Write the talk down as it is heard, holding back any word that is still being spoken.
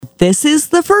This is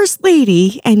the First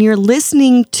Lady, and you're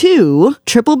listening to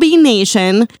Triple B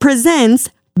Nation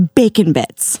presents Bacon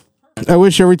Bits. I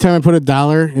wish every time I put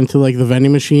 $1 into like the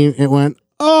vending machine, it went,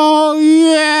 oh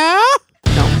yeah.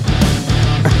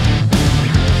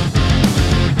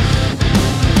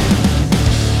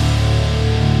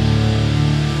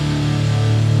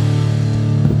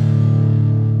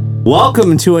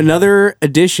 Welcome to another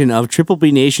edition of Triple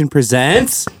B Nation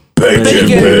presents Bacon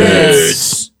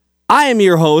Bits. I am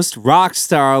your host,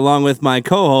 Rockstar, along with my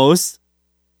co-host.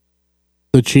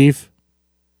 The Chief.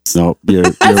 No, you're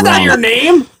That's wrong. not your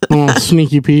name. Oh,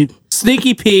 Sneaky Pete.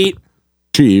 Sneaky Pete.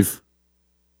 Chief.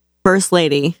 First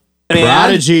Lady. And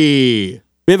Prodigy.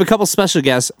 we have a couple special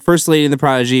guests. First Lady and the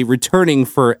Prodigy returning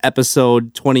for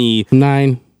episode 29er.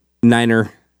 9.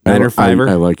 Niner fiver.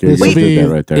 I like it. This You will be- did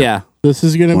that right there. Yeah. This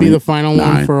is going to be the final one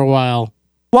 29. for a while.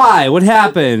 Why? What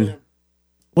happened?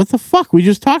 What the fuck? We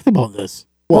just talked about this.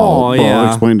 Oh, yeah. I'll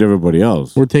explain to everybody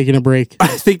else. We're taking a break. I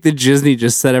think the Disney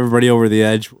just set everybody over the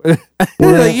edge.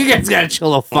 Like, you guys gotta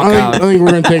chill the fuck I out. think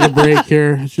we're going to take a break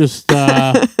here. It's just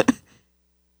a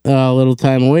little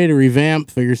time away to revamp,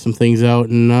 figure some things out,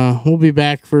 and we'll be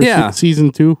back for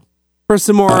season 2. For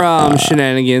some more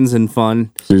shenanigans and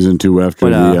fun. Season 2 after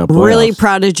But, the playoffs. Really,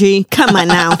 Prodigy? Come on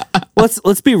now.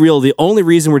 Let's be real. The only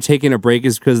reason we're taking a break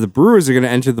is because the Brewers are going to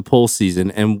enter the postseason,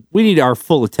 and we need our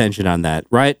full attention on that,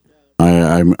 right?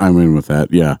 I'm in with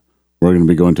that. Yeah, we're going to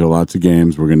be going to lots of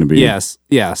games. We're going to be Yes.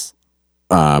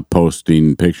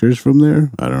 posting pictures from there.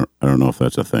 I don't know if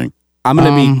that's a thing. I'm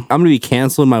gonna be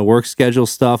canceling my work schedule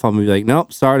stuff. I'm gonna be like,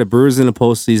 nope, sorry, the Brewers in the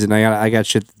postseason. I got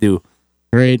shit to do.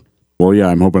 Great. Well, yeah,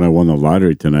 I'm hoping I won the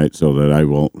lottery tonight so that I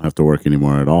won't have to work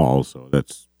anymore at all. So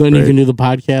that's Then you great. can do the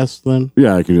podcast then.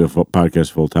 Yeah, I can do the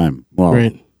podcast full time. Well,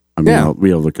 Great. I mean, Yeah. I'll be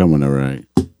able to come whenever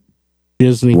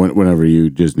Disney. whenever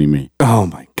you Disney me. Oh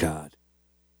my god,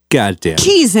 goddamn.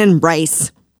 Cheese and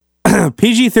rice.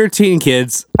 PG-13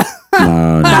 kids.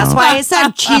 That's why I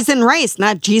said cheese and rice,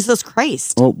 not Jesus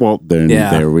Christ. Oh well, then Yeah.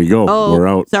 there we go. Oh, We're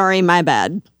out. sorry, my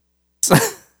bad.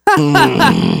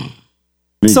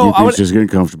 So I would- just getting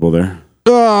comfortable there.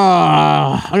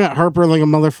 I got heartburn like a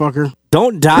motherfucker.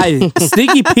 Don't die,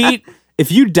 Sneaky Pete.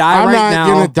 If you die I'm right not now,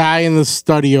 going to die in the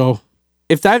studio.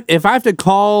 if I have to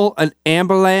call an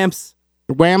ambulance,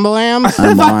 Whambalams.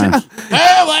 I'm lying.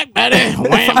 Hey, like Betty.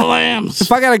 Whambalams.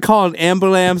 if I gotta call an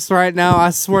ambulance right now, I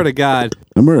swear to God.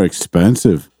 Them are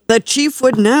expensive. The chief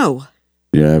would know.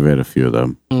 Yeah, I've had a few of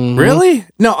them. Really?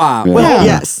 No. Yeah. Well,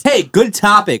 Yes. hey, good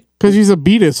topic. Because he's a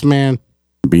beatus, man.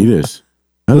 Beatus.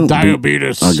 I don't beat-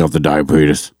 Diabetes. I got the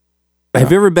diabetes.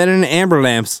 Have you ever been in an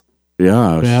ambulance?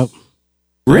 Yeah. Yep.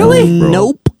 Really?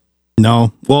 Nope.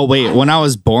 No. Well, wait. When I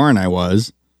was born, I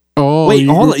was. Oh, Wait,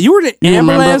 hold on. You were in an you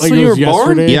remember ambulance like when it you were was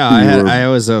born? yesterday? Yeah, I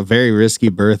was a very risky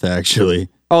birth, actually.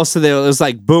 Oh, so it was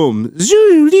like boom,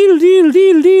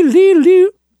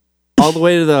 all the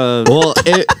way to the. Well,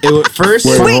 it first.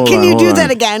 Wait, Wait, hold can on, you hold do on.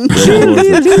 that again?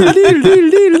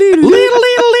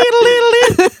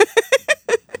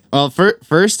 Well,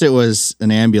 first it was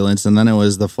an ambulance, and then it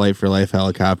was the Flight for Life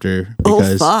helicopter Oh,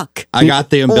 because fuck. I got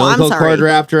the umbilical sorry. cord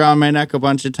wrapped around my neck a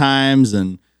bunch of times,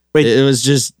 and Wait. it was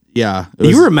just it was,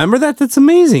 You remember that? That's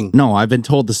amazing. No, I've been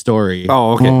told the story.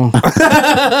 Oh, okay. Oh,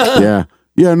 Yeah.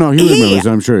 Yeah, no, he remembers.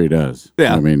 I'm sure he does.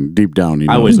 Yeah. I mean, deep down, he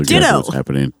I knows would- exactly Ditto. what's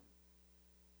happening.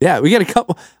 Yeah, we got a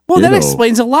couple. Well, that Ditto.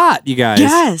 explains a lot, you guys.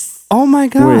 Yes. Oh my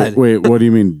God. Wait, what do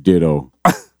you mean, ditto?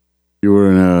 You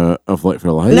were in a Flight for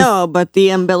Life? No, but the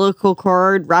umbilical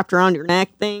cord wrapped around your neck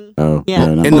thing. Oh, Yeah.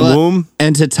 no. In the Well, womb.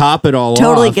 And to top it all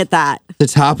Totally off, get that.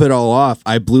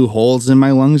 I blew holes in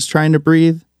my lungs trying to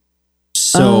breathe.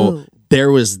 So Oh. there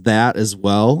was that as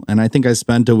well. And I think I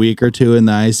spent a week or two in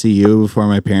the ICU before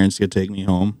my parents could take me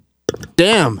home.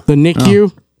 Damn. the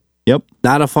NICU. Yep.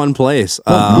 Not a fun place.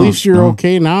 At least you're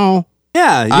okay now.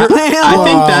 Yeah, I you're, think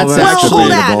that's that's actually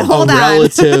hold on, hold a on.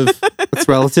 relative. it's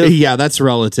relative. Yeah, that's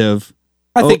relative.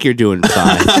 I think you're doing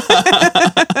fine.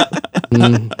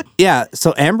 Mm. Yeah.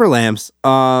 So Amber Lamps.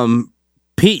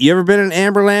 Pete, you ever been in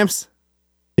Amber Lamps?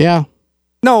 Yeah.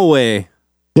 No way.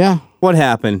 Yeah. What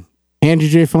happened? Andy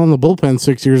J fell in the bullpen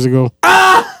 6 years ago.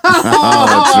 Oh,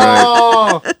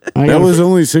 that's right. I That got was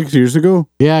only 6 years ago?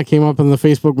 yeah, it came up in the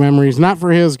Facebook memories. Not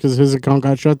for his, because his account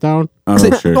got shut down. Oh,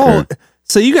 sure. Oh,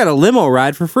 so you got a limo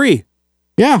ride for free?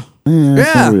 Yeah. Yeah. It's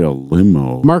Yeah. not really a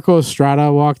limo. Marco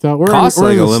Estrada walked out. We're, Costs we're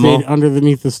like in a the limo.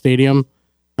 underneath the stadium.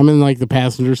 I'm in like the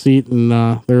passenger seat, and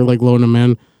they're like loading him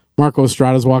in. Marco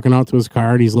Estrada's walking out to his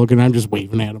car, and he's looking. I'm just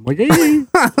waving at him like, "Hey, Hey,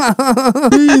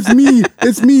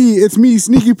 it's me,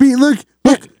 Sneaky Pete. Look,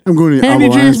 I'm going to Andy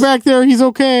Avalanche. J's back there. He's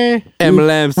okay. Amber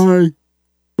Lamps. Hi, We're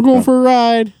going for a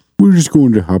ride." we're just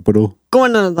going to hospital.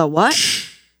 Going to the what?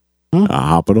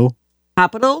 hospital.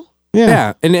 Hospital?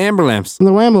 Yeah, in the ambulance.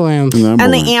 The ambulance.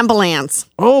 And the ambulance.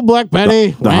 Oh, Black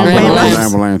Betty. The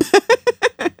Ambulance.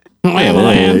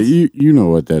 Ambulance. You know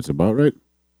what that's about, right?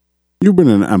 You've been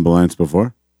in an ambulance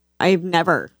before. I've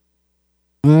never.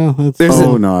 Well, that's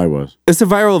No, I was. It's a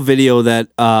viral video that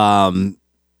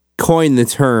coined the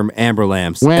term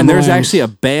Amberlamps. And there's actually a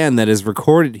band that is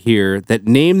recorded here that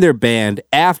named their band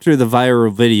after the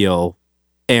viral video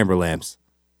Amberlamps.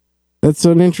 That's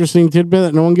an interesting tidbit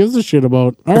that no one gives a shit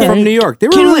about. All right. From New York. They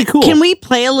were really cool. Can we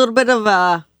play a little bit of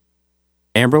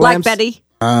Amberlamps? Black Betty?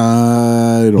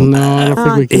 I don't No, I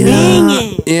don't think we can. Dang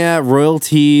it. Yeah,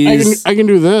 royalties. I can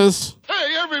do this.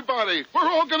 Hey, everybody, we're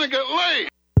all going to get laid.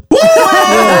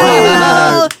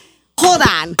 Hold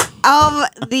on.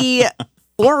 Of the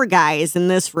 4 guys in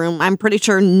this room, I'm pretty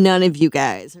sure none of you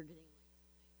guys are.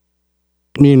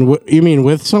 You mean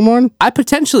with someone? I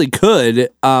potentially could.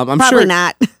 I'm Probably sure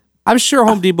not. I'm sure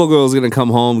Home Depot girl is gonna come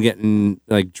home getting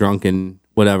like drunk and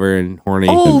whatever and horny.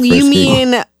 Oh, and you frisky.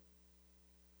 mean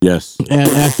Yes.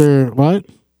 After what?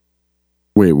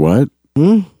 Wait, what?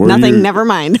 Hmm? nothing? Never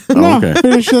mind. Oh, No, okay.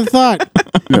 finish the thought.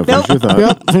 Yeah, finish your thought.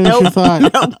 Yep, finish your thought.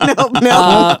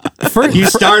 Nope. First, You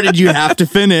started, you have to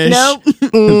finish. Nope.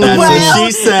 That's Well- what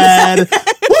she said.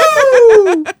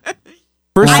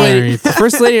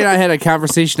 First lady and I had a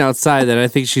conversation outside that I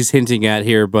think she's hinting at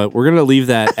here, but we're gonna leave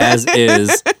that as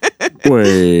is.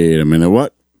 Wait a minute.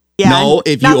 What? Yeah, No,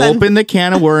 if you nothing. open the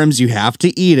can of worms, you have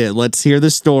to eat it. Let's hear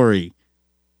the story.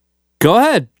 Go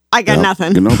ahead. I got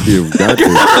nothing. Nope, you've got to.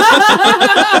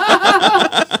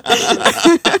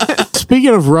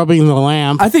 Speaking of rubbing the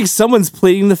lamp, I think someone's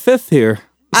pleading the fifth here.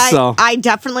 So, I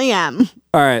definitely am.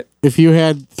 all right. if you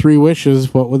had 3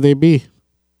 wishes, what would they be?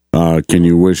 Can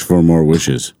you wish for more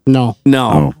wishes? No. No,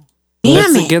 Oh. that's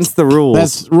Damn it. against the rules.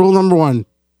 That's rule number 1.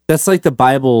 That's like the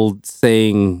Bible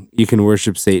saying you can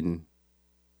worship Satan.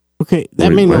 Okay, that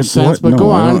Wait, made no what? sense, What? but No,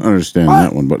 go I don't on. understand What?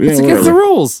 that one, but yeah, It's against the whatever.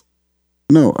 rules.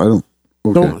 No, I don't.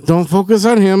 Okay. Don't focus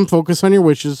on him. Focus on your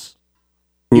wishes.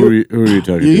 Who are you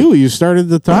talking to? You started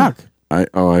the talk. I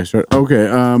start. Okay.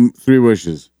 3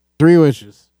 wishes. 3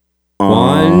 wishes.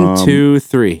 1, 2,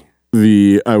 3.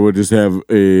 I would just have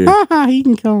a He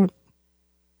can count.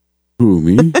 who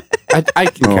me? I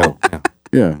can Oh. count. Yeah.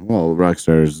 Yeah. Well, rock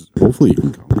stars. Hopefully you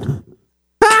can count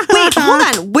Wait, hold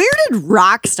on. Where did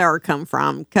Rockstar come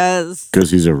from? Because,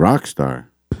 because he's a rock star.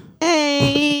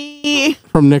 hey.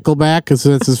 From Nickelback, because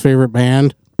that's his favorite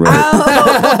band. Right.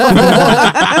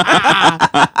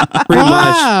 Pretty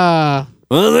much. Ah,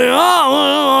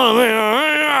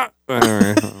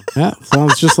 yeah,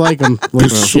 sounds just like him. Like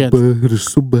shit.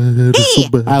 It's so bad. Hey,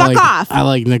 fuck off. I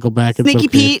like Nickelback. It's Sneaky okay.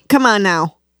 Pete, come on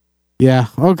now. Yeah.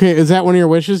 Okay. Is that one of your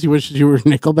wishes? You wished you were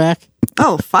Nickelback?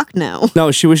 Oh, fuck no.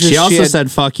 No, she wishes She also had, said,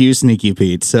 fuck you, Sneaky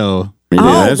Pete. So Yeah,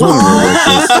 Oh, that's one of my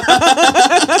wishes.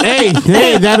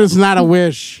 hey, that is not a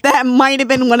wish. That might have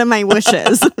been one of my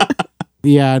wishes.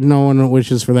 Yeah, no one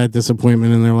wishes for that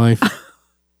disappointment in their life.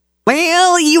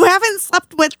 Well, you haven't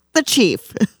slept with the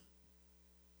chief.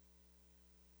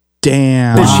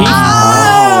 damn. The chief?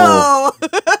 Oh!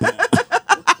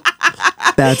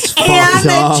 That's fucked And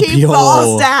the up, chief yo.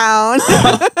 falls down.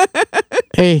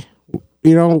 Hey,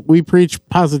 we preach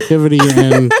positivity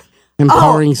and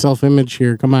empowering self-image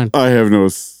here. Come on. I have no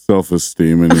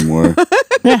self-esteem anymore.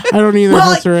 Yeah, I don't either. Well,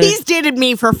 That's all right. he's dated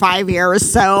me for 5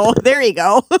 years, so there you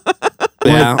go.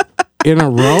 Yeah. In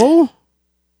a row?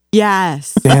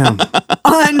 Yes. Damn.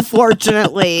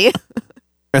 Unfortunately.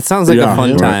 That sounds like Yeah, a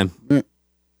fun right. time.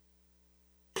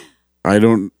 I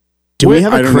don't. Do we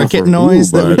have I a don't know cricket for who, noise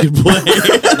that we but- could play?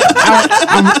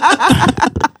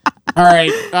 All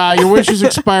right. Your wishes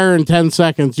expire in 10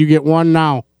 seconds. You get one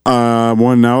now.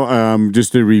 One now.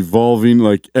 Just a revolving.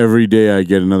 Like every day, I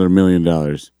get another $1 million.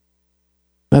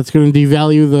 That's going to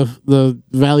devalue the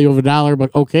value of $1,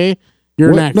 but okay.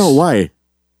 You're What? next. No, why?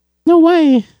 No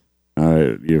way.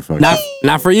 You're fucking.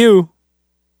 Not for you.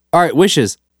 All right,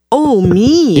 wishes. Oh,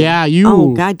 me. Yeah, you.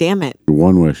 Oh, God damn it.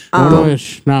 One wish. One Um,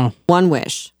 wish. No. One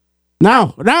wish.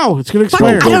 No. It's going to Fuck,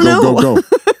 expire. I don't know. Go.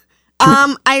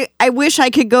 I wish I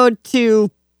could go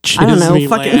to, I don't know,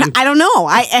 fucking, Disneyland. I don't know.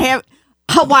 I have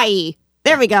Hawaii.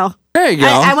 There we go. There you go.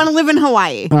 I want to live in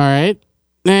Hawaii. All right.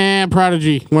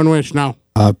 Prodigy. One wish. No.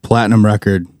 Platinum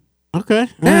record. Okay.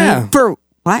 yeah. For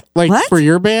what? Like what? for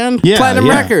your band? Yeah, Platinum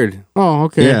yeah. record. Oh,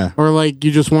 okay. Yeah. Or like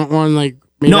you just want one like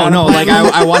made No, out of no, like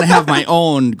platinum? I want to have my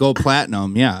own go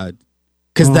platinum. Yeah,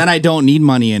 because then I don't need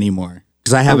money anymore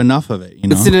because I have enough of it. You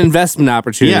know. It's an investment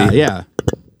opportunity. yeah.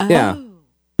 Yeah. Oh,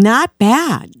 not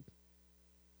bad.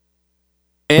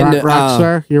 And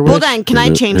Rockstar, your wish? Hold on. Can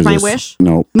I change my wish?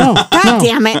 No. No. God no.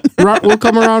 damn it. We'll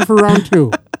come around for round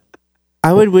 2.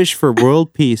 I would wish for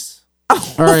world peace. All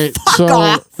right, so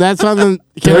off. that's on the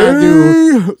cannot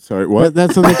do. Sorry, what?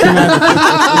 That's on the cannot.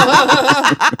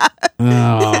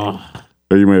 Oh.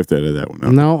 Oh, you might have to edit that one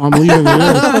out. No, I'm leaving it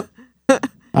in.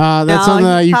 That's on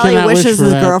the you Probably cannot wish wishes for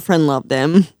his that. girlfriend loved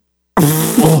him.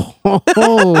 Oh.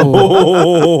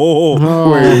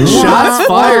 Shots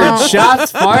fired!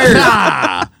 Shots fired!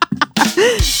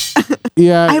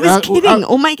 Yeah, I was kidding.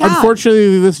 Oh my God.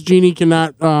 Unfortunately, this genie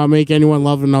cannot make anyone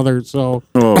love another. So,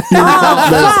 Oh,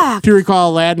 if you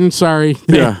recall Aladdin, sorry,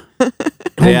 yeah. Home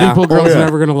Yeah. Depot girl's Oh, yeah.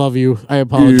 never gonna love you. I You,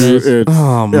 apologize. it's, Oh,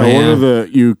 yeah, one man. of the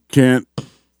you can't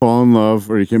fall in love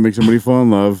or you can't make somebody fall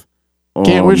in love.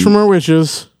 Can't wish for more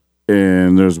wishes.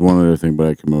 And there's one other thing, but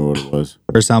I can't remember what it was.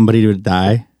 For somebody to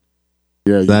die.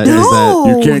 Yeah, That- you, is No,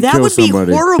 you can't that kill would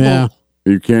somebody. be horrible. Yeah.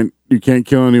 you can't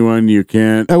kill anyone. You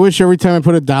can't. I wish every time I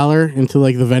put $1 into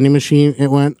like the vending machine, it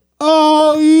went,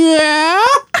 "Oh yeah."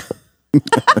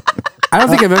 I don't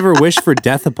think I've ever wished for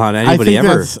death upon anybody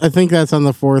ever. I think that's on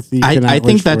the 4th. I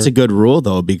think that's a good rule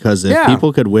though, because if Yeah.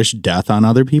 people could wish death on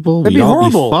other people, That'd we'd be all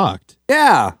horrible. be fucked.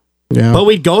 Yeah. Yeah. But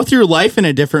we'd go through life in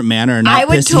a different manner and not I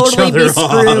would piss totally each be other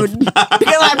off. screwed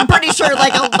because I'm pretty sure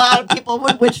like a lot of people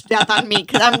would wish death on me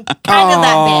because I'm kind of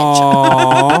that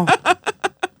bitch.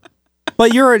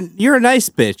 But you're a nice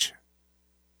bitch.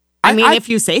 I mean, if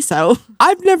you say so.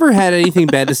 I've never had anything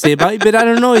bad to say about you, but I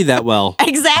don't know you that well.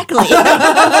 Exactly.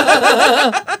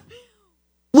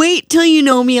 Wait till you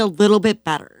know me a little bit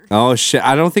better. Oh shit!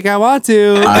 I don't think I want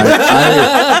to.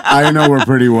 I know her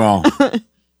pretty well. Fuck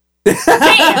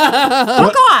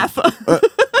off.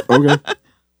 Okay.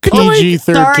 PG-13.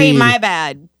 Sorry, my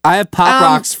bad. I have pop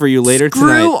rocks for you later Screw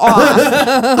tonight. off.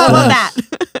 How about that?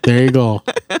 There you go.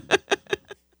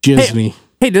 Disney.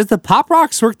 Hey, does the pop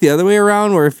rocks work the other way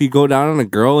around? Where if you go down on a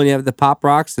girl and you have the pop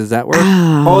rocks, does that work?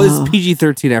 Oh, this is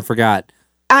PG-13. I forgot.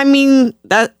 I mean,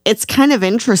 that it's kind of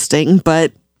interesting,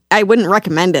 but I wouldn't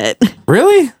recommend it.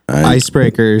 Really?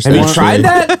 Icebreakers. Have you actually. tried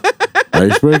that?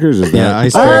 Icebreakers is Yeah,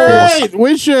 that? All icebreakers. right,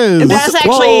 wishes. That's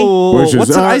actually Whoa, Which is,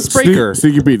 what's an icebreaker?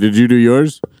 Sneaky Pete, did you do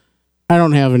yours? I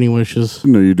don't have any wishes.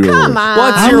 No, you do. come on.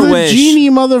 What's I'm your the wish? genie,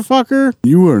 motherfucker.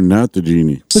 You are not the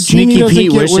genie. The genie Sneaky doesn't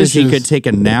Pete get wishes he wishes. could take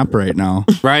a nap right now.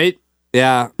 Right?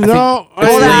 Yeah. No,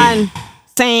 Hold I- on.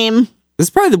 Same. This is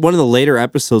probably one of the later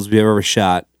episodes we've ever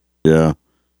shot. Yeah.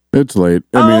 It's late.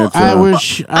 I mean, it's. I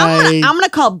wish I'm gonna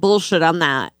call bullshit on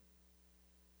that.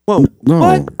 Whoa. No.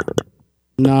 What?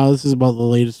 No, this is about the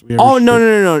latest we ever Oh,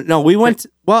 no, shot. no. We went.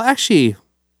 Well, actually,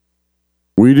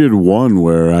 We did one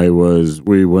where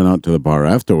we went out to the bar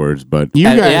afterwards, but You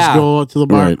guys yeah. go to the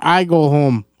bar. Right. I go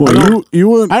home. well, you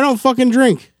went. I don't fucking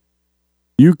drink.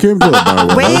 You came to the bar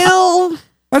with us. Well,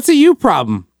 that's a you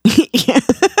problem.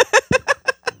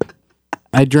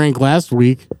 I drank last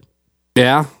week.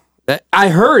 Yeah. I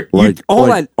heard. Hold Like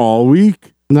on. all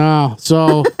week. No,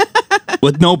 so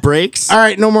With no breaks? all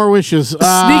right, no more wishes.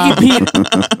 Sneaky Pete.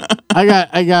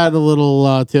 I got a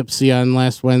little tipsy on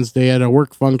last Wednesday at a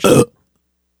work function.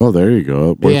 Oh, there you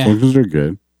go. Work Yeah. functions are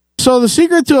good. So the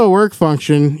secret to a work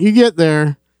function, you get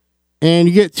there and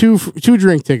you get two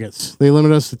drink tickets. They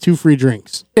limit us to 2 free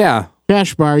drinks. Yeah.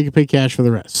 Cash bar, you can pay cash for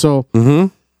the rest. So Mm-hmm.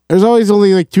 there's always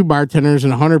only like 2 bartenders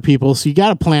and 100 people, so you got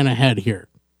to plan ahead here.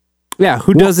 Yeah.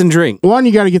 Who doesn't drink? One,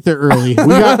 you got to get there early. We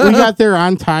got there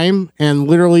on time, and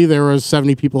literally there was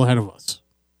 70 people ahead of us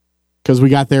because we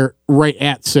got there right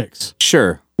at 6.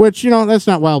 Sure. Which, that's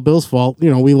not Wild Bill's fault.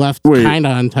 We left Wait. kind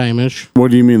of on time-ish. What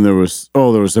do you mean there was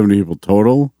 70 people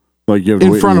total? Like you have to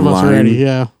In wait front in of us line? already,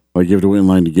 yeah. Like you have to wait in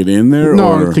line to get in there?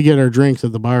 No, or to get our drinks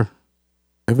at the bar.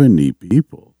 70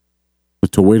 people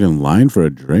to wait in line for a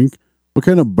drink? What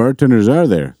kind of bartenders are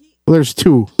there? Well, there's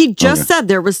 2. he just Okay. said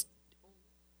there was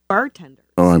bartenders.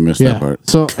 Oh, I missed Yeah. that part.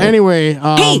 So anyway,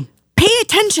 Hey, pay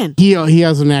attention. he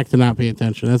has a knack to not pay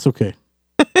attention. That's okay.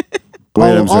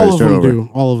 Wait, I'm sorry. all of Start them over. do.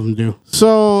 All of them do.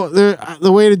 So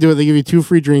the way to do it, they give you 2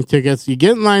 free drink tickets. You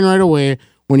get in line right away.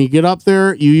 When you get up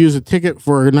there, you use a ticket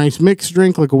for a nice mixed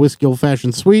drink, like a whiskey old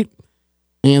fashioned sweet,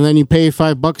 and then you pay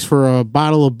 $5 for a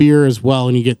bottle of beer as well,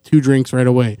 and you get 2 drinks right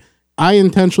away. I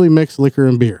intentionally mix liquor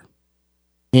and beer,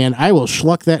 and I will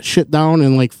schluck that shit down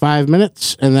in like 5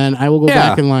 minutes, and then I will go Yeah.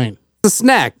 back in line. It's a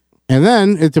snack. And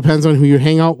then it depends on who you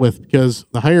hang out with, because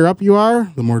the higher up you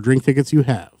are, the more drink tickets you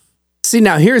have. See,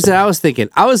 now here's what I was thinking.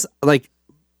 I was like,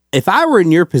 if I were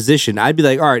in your position, I'd be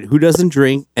like, all right, who doesn't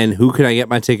drink and who can I get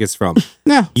my tickets from?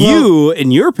 Yeah, well, You,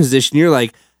 in your position, you're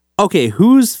like, okay,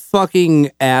 whose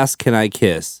fucking ass can I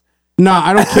kiss? no,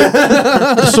 I don't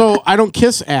kiss. So I don't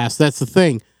kiss ass. That's the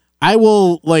thing. I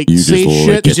will like You say just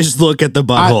shit. You just look at the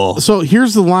butthole. So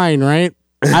here's the line, right?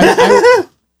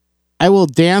 I will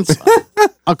dance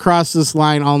across this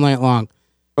line all night long.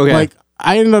 Okay. Like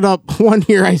I ended up one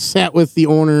year I sat with the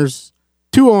owners,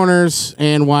 2 owners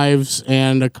and wives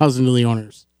and a cousin to the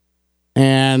owners.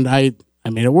 And I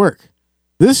made it work.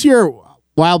 This year,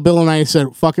 Wild Bill and I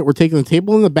said, fuck it, we're taking the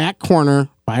table in the back corner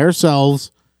by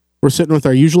ourselves. We're sitting with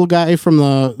our usual guy from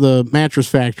the mattress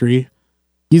factory.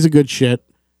 He's a good shit.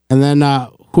 And then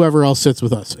whoever else sits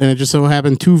with us. And it just so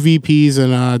happened 2 VPs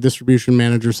and a distribution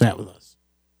manager sat with us.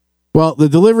 Well, the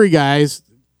delivery guys,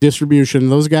 distribution,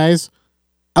 those guys,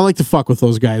 I like to fuck with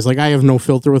those guys. Like, I have no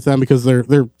filter with them because they're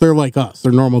like us.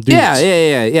 They're normal dudes.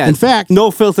 Yeah. In fact, no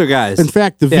filter guys. In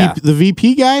fact, the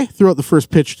VP guy threw out the first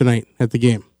pitch tonight at the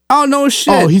game. Oh, no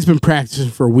shit. Oh, he's been practicing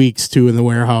for weeks too in the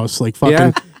warehouse. Like fucking.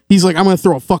 Yeah. He's like, I'm gonna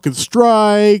throw a fucking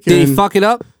strike. Did he fuck it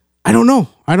up? I don't know.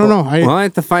 I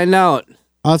have to find out.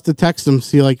 I'll have to text him,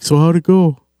 see like, so how'd it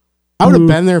go? I would have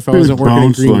been there if I wasn't working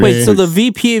in Green Bay. Wait, so the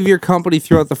VP of your company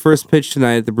threw out the first pitch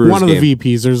tonight at the Brewers One of game. the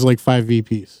VPs. There's like 5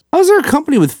 VPs. How's there a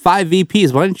company with 5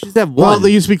 VPs? Why didn't you just have one? Well,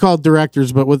 they used to be called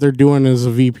directors, but what they're doing is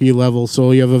a VP level.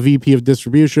 So you have a VP of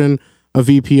distribution, a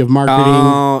VP of marketing.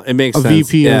 Oh, it makes a sense.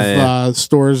 VP of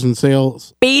stores and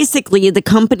sales. Basically, the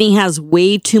company has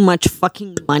way too much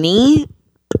fucking money.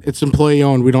 It's employee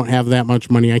owned. We don't have that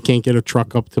much money. I can't get a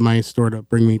truck up to my store to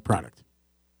bring me product.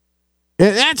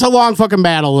 That's a long fucking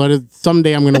battle, but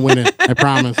someday I'm going to win it. I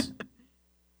promise.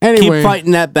 Anyway, keep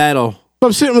fighting that battle. So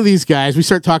I'm sitting with these guys. We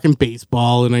start talking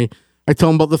baseball, and I tell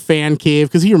him about the fan cave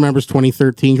because he remembers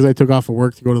 2013 because I took off of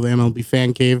work to go to the MLB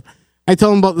fan cave. I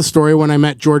tell him about the story when I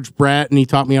met George Brett, and he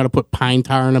taught me how to put pine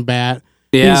tar in a bat.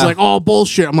 Yeah. He's like, oh,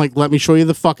 bullshit. I'm like, let me show you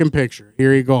the fucking picture.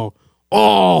 Here you go.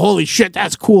 Oh, holy shit,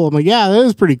 that's cool. I'm like, yeah, that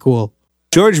is pretty cool.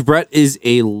 George Brett is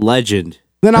a legend.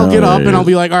 Then I'll get up and I'll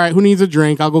be like, all right, who needs a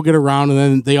drink? I'll go get a round. And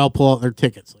then they all pull out their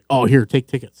tickets. Like, oh, here, take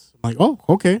tickets. I'm like, oh,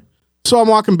 okay. So I'm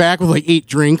walking back with like 8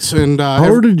 drinks. And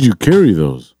how did you carry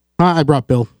those? I brought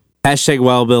Bill. Hashtag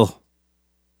Wild Bill.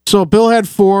 So Bill had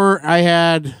 4. I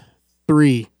had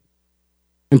 3.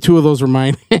 And 2 of those were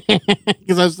mine.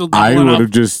 Because I was still I doubling would up.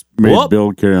 have just made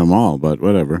Bill carry them all, but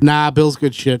whatever. Nah, Bill's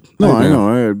good shit. No, I know.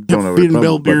 I don't know. Feeding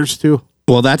Bill beers too.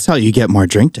 Well, that's how you get more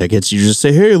drink tickets. You just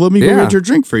say, hey, let me go get your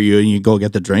drink for you. And you go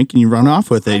get the drink and you run off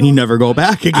with it and you never go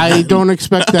back again. I don't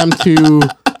expect them to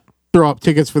throw up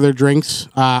tickets for their drinks.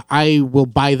 I will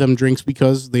buy them drinks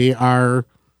because they are...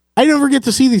 I never get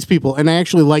to see these people, and I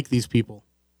actually like these people.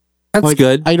 That's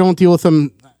good. I don't deal with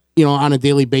them, on a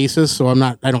daily basis, so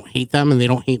I don't hate them, and they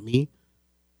don't hate me.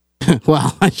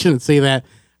 Well, I shouldn't say that.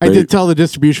 I did tell the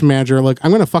distribution manager, look,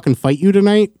 I'm going to fucking fight you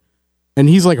tonight. And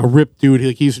he's like a ripped dude.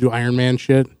 He used to do Iron Man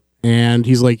shit. And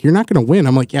he's like, you're not going to win.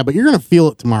 I'm like, yeah, but you're going to feel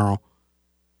it tomorrow. And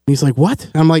he's like, what?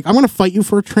 And I'm like, I'm going to fight you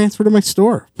for a transfer to my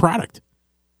store product.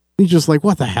 He's just like,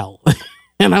 what the hell?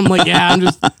 And I'm like, yeah, I'm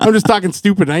just talking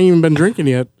stupid. I ain't even been drinking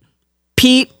yet.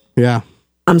 Pete. Yeah.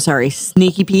 I'm sorry,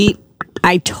 Sneaky Pete.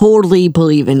 I totally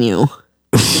believe in you.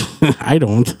 I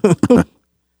don't.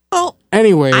 Well,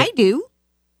 anyway. I do.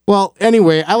 Well,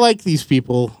 anyway, I like these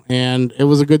people, and it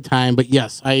was a good time. But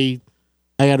yes, I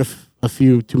had a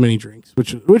few too many drinks,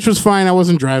 which was fine. I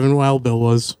wasn't driving while Bill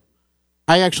was.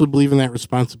 I actually believe in that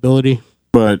responsibility.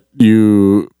 But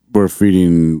you were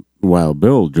feeding Wild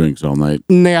Bill drinks all night.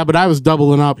 Yeah, but I was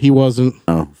doubling up. He wasn't.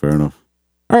 Oh, fair enough.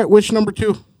 All right, wish number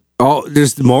 2. Oh,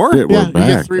 there's more? Yeah, Yeah, you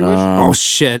get 3 wishes. Oh,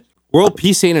 shit. World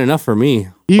peace ain't enough for me.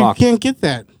 You Fuck. can't get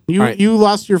that. Right. You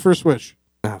lost your first wish.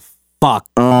 Ah, fuck.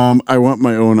 I want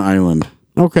my own island.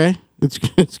 Okay,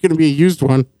 it's gonna be a used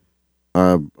one.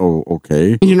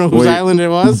 Okay. You know whose Wait. island it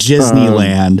was?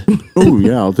 Disneyland. Oh,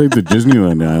 yeah, I'll take the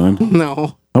Disneyland island.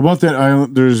 No, How about that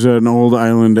island? There's an old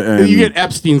island and... you get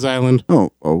Epstein's island.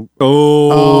 Oh.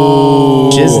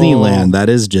 Disneyland. That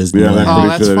is Yeah, Disneyland. that- Oh, pretty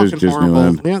that's sure that is fucking horrible.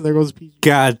 Disneyland. Yeah, there goes PG.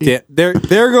 God damn.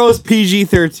 There goes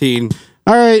PG-13.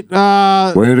 All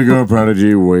right, Way to go,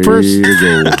 Prodigy. Way First- to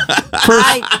go.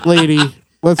 first lady.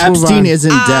 Let's move Epstein on. isn't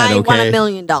dead, I want okay? $1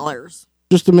 million.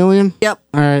 Just $1 million. Yep.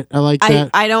 All right, I like that.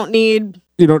 I don't need.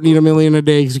 You don't need $1 million a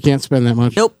day because you can't spend that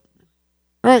much. Nope.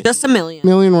 All right, Just $1 million.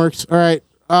 million works. All right,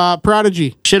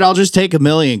 Prodigy. Shit, I'll just take $1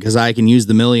 million because I can use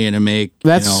the $1 million and make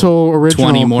That's so original.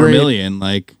 20 more Great. million.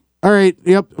 Like, All right.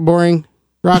 Yep. Boring.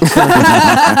 Rockstar.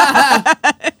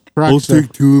 Rockstar.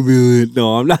 $2 million.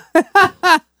 No, I'm not.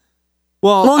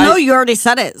 Well, no, you already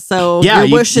said it, so yeah,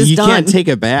 your wish is you done. can't take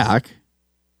it back.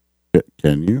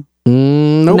 Can you?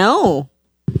 Nope. No.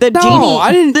 The No, genie.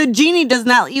 I didn't- The genie does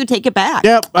not let you take it back.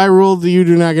 Yep. I ruled that you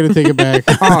do not get to take it back.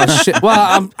 Oh, shit. Well,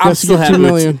 I'm Let's still get happy 2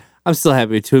 with million. I'm still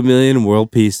happy with 2 million and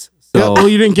world peace. So, Yeah, well,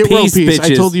 you didn't get world peace. I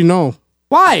bitches. told you no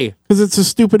Why? because it's a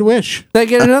stupid wish. Did I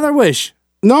get another wish?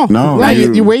 No. No, Yeah,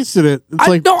 you- you wasted it. It's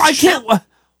I can't.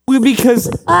 Because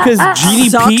Genie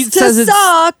Sucks Pete to says it's.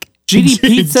 suck. Genie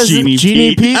Pete says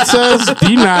Genie Pete says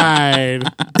denied.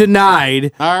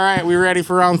 denied. All right, we ready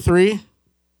for round 3?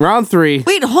 Round 3.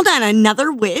 Wait, hold on.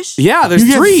 Another wish? Yeah, there's You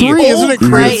get 3. three, isn't it You get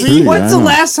crazy? three, When's yeah. the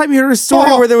last time you heard a story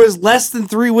Oh. where there was less than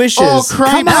 3 wishes? Oh,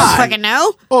 cripes. I don't fucking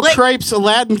know. Oh, Like, cripes,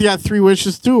 Aladdin got 3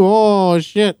 wishes too. Oh,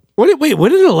 shit. What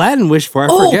did Aladdin wish for? I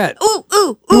forget.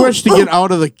 Ooh. He wished to get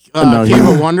out of the No, Cave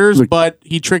he- of Wonders, look- but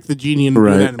he tricked the genie into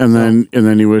doing Right, that himself. and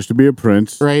then he wished to be a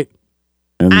prince, Right?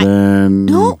 and then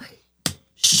No.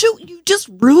 Shoot, you just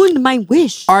ruined my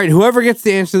wish. All right, whoever gets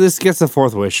the answer to this gets a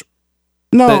 4th wish.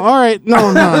 No, But- all right.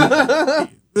 No.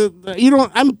 You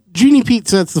don't. Genie Pete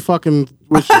sets the fucking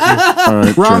wishes here. all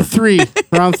right, Round sure. 3.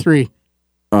 Round 3.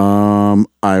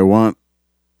 I want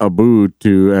Abu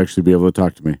to actually be able to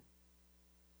talk to me.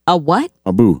 A what?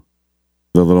 Abu,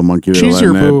 the little monkey. that She's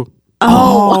your Aladdin had. boo.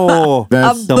 Oh,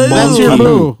 That's Abu. That's your Abu.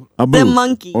 boo. Abu. The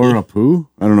monkey. Or Apu?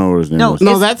 I don't know what his name No. was.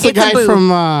 No, It's- that's the it's a guy boo.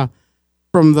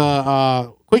 from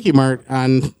the Quickie Mart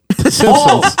on The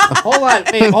Simpsons. hold on.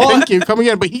 Wait, hold on. Thank you. Come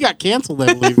again, but he got canceled,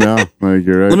 I believe. Yeah, like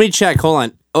you're right. Let me check. Hold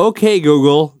on. Okay,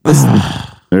 Google.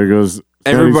 There goes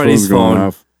Everybody's Scotty's phone's going phone.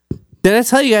 off. Did I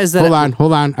tell you guys that?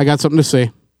 Hold on. I got something to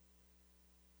say.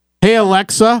 Hey,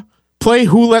 Alexa, play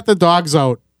Who Let the Dogs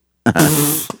Out.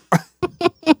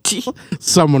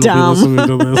 Someone Dumb. will be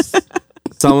listening to this.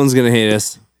 Someone's gonna hate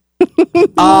us.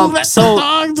 Let so- the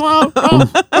dogs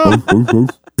out. Oof, oof.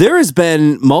 There has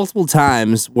been multiple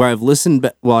times where I've listened,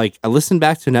 I listened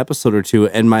back to an episode or two,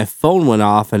 and my phone went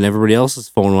off, and everybody else's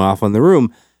phone went off in the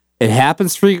room. It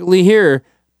happens frequently here,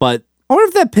 but I wonder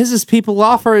if that pisses people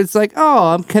off, or it's like, oh,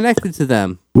 I'm connected to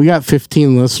them. We got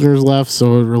 15 listeners left,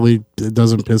 so it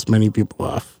doesn't piss many people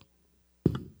off.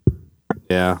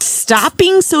 Yeah. Stop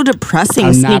being so depressing,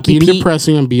 I'm Sneaky not being Pete.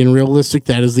 depressing. I'm being realistic.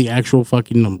 That is the actual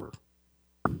fucking number.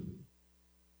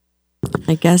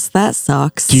 I guess that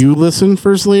sucks. Do you listen,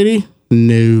 First Lady?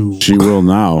 No. She will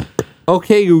now.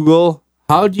 Okay, Google,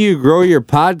 how do you grow your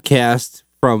podcast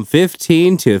from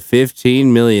 15 to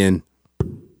 15 million?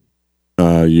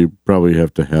 You probably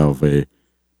have to have a.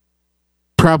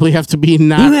 Probably have to be You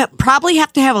not. probably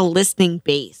have to have a listening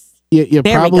base. You There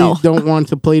we probably go. don't want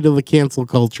to play to the cancel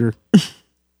culture.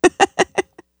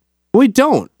 We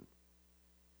don't.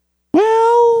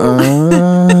 Well,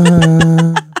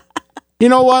 you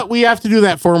know what? We have to do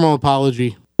that formal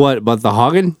apology. What about the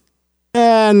Hagen?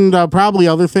 And probably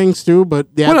other things too, but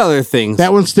What yeah, other things?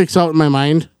 that one sticks out in my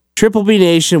mind. Triple B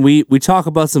Nation, we talk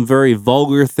about some very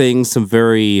vulgar things, some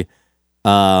very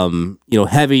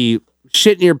heavy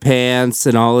shit in your pants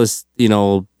and all this,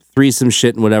 threesome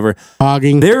shit and whatever.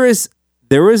 Hogging. There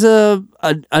was an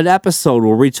episode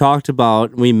where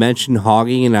we mentioned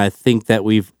hogging, and I think that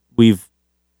we've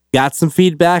got some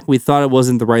feedback. We thought it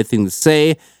wasn't the right thing to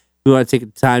say. We want to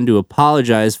take the time to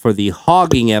apologize for the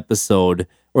hogging episode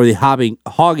or the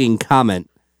hogging comment.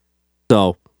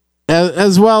 So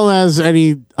as well as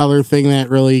any other thing that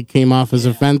really came off as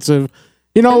offensive.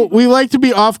 We like to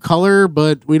be off color,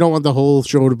 but we don't want the whole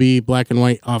show to be black and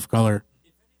white off color.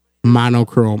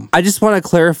 Monochrome. I just want to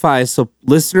clarify so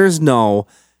listeners know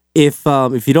if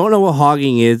you don't know what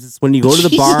hogging is, it's when you go to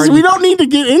the bar. Jesus, and we you- don't need to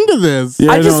get into this.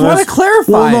 Yeah, I just no, want to that's-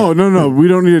 clarify. Well, no. We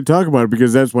don't need to talk about it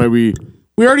because that's why we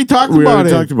We already talked about already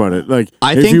it. talked about it. Like,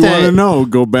 I if think you that- want to know,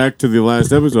 go back to the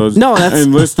last episodes. No, that's-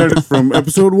 and let's start it from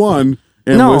episode 1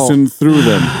 and No. listen through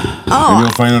them, and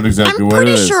you'll find out exactly I'm what it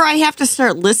pretty is. sure I have to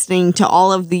start listening to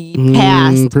all of the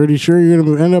past. Pretty sure you're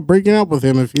gonna end up breaking up with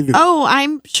him if you do. Oh,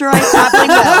 I'm sure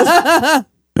I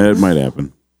probably will. It might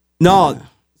happen. No.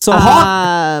 So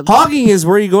hogging is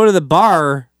where you go to the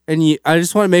bar and I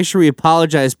just want to make sure we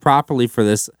apologize properly for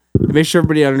this. And make sure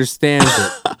everybody understands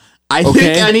it. I Okay.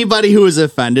 think anybody who is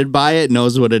offended by it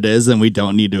knows what it is, and we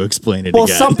don't need to explain it Well,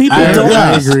 again. some people I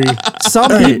don't. agree. Some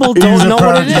people He's don't a know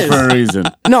what it prodigy for is. a reason.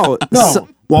 No. No. so-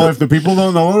 Well, if the people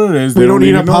don't know what it is, We they don't don't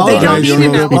need need to to know. apologize. They don't You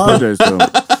need to know. apologize to them.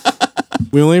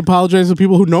 We only apologize to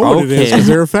people who know what it is Okay. because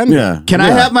they're offended. Yeah. Can I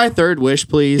Yeah. have my third wish,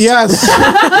 please? Yes.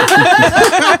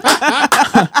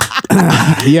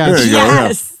 There yes. you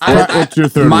Yes. go. Yeah. What's your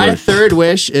third My wish? third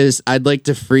wish is I'd like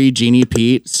to free Genie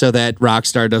Pete so that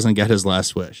Rockstar doesn't get his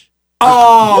last wish.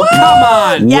 Oh, come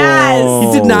on. Yes.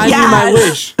 Whoa. You denied me my Yes.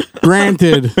 wish.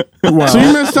 Granted. Wow. So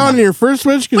you missed out on your first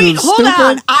wish because Wait, it's hold stupid.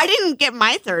 on. I didn't get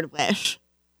my third wish.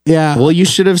 Yeah. Well, you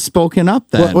should have spoken up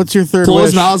then. What's your third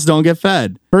Closed wish? mouths don't get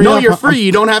fed. Hurry no, up. you're free.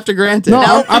 You don't have to grant it. No,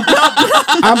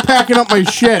 I'm packing up my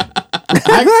shit.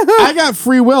 I got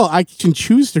free will. I can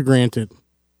choose to grant it.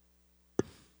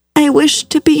 I wish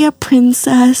to be a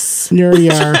princess. There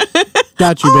you are.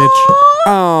 Got you, bitch.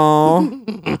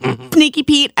 Oh. Sneaky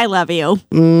Pete, I love you.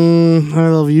 I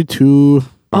love you too.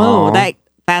 Oh, that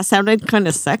sounded kind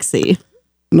of sexy.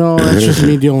 No, that's just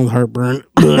me dealing with heartburn.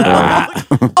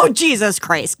 Oh, Jesus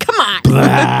Christ. Come on.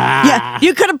 Yeah,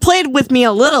 you could have played with me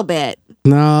a little bit.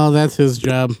 No, that's his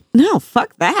job. No,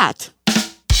 fuck that.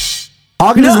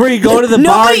 Hawkins is where you go to the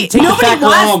bar and take the Nobody factor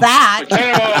wants home. that.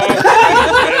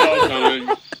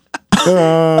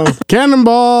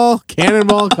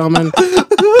 Cannonball coming.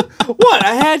 What?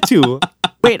 I had to.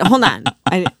 Wait, hold on.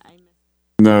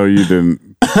 No, you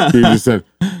didn't. He just said,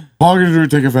 Hawkins will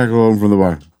take a factor home from the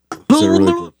bar. So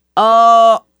really quick.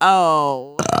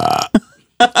 Oh.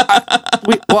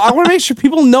 Wait, well, I want to make sure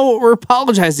people know what we're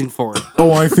apologizing for.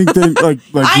 Oh, I think that, like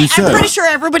you I'm said, pretty sure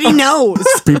everybody knows.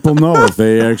 people know if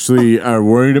they actually are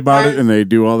worried about it and they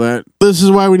do all that. This is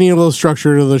why we need a little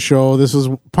structure to the show. This is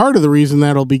part of the reason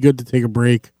that it'll be good to take a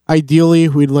break. Ideally,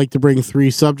 we'd like to bring 3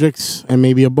 subjects and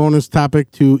maybe a bonus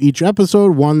topic to each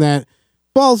episode. One that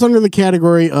falls under the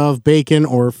category of bacon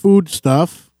or food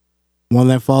stuff. One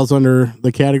that falls under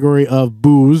the category of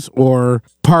booze or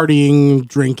partying,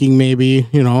 drinking, maybe,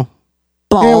 you know.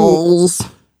 Balls.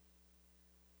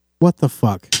 What the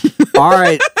fuck? All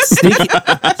right,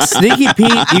 Sneaky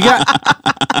Pete, you got.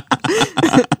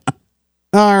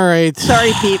 All right.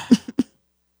 Sorry, Pete.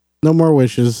 No more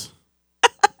wishes.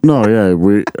 No, yeah,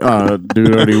 we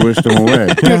dude already wished him away.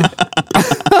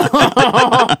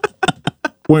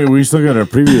 Wait, we still got our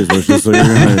previous wishes, so you're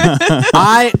gonna.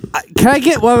 Can I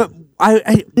get one?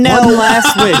 No. One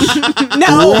last wish.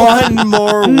 No. One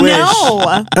more wish.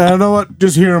 No. You know what?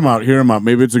 Just hear him out. Hear him out.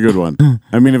 Maybe it's a good one.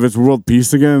 I mean, if it's world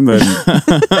peace again, then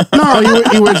No,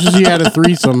 he wishes he had a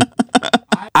threesome.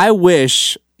 I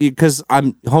wish, because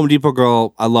I'm Home Depot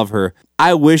girl, I love her.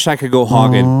 I wish I could go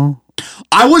hogging.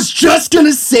 I was just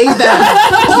gonna say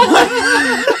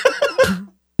that.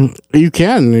 You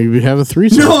can. You have a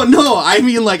threesome. No. I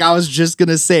mean, like, I was just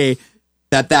gonna say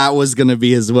that was gonna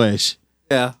be his wish.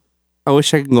 Yeah. I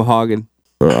wish I could go hogging.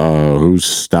 who's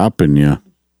stopping you?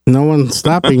 No one's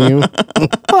stopping you.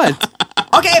 What?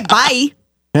 Okay, bye.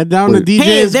 Head down to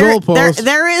Hey, DJ's goalpost.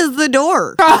 there is the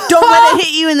door. Don't let it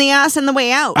hit you in the ass on the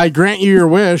way out. I grant you your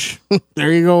wish.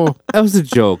 There you go. That was a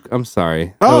joke. I'm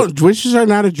sorry. Oh, wishes are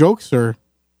not a joke, sir.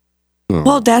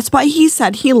 Well, that's why he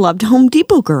said he loved Home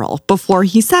Depot Girl before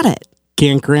he said it.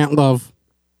 Can't grant love.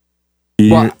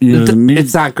 Well, need-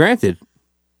 it's not granted.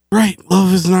 Right.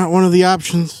 Love is not one of the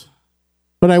options.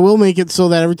 But I will make it so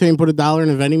that every time you put $1 in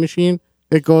a vending machine,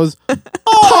 it goes,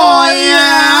 Oh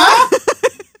yeah.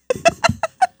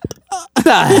 What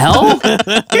the hell?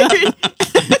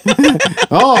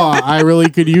 oh, I really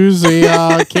could use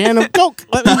a can of Coke.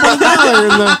 Let me put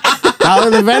 $1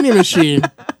 in the vending machine.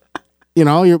 You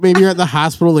know, maybe you're at the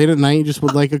hospital late at night, you just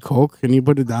would like a Coke, and you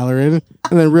put $1 in,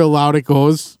 and then real loud it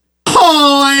goes,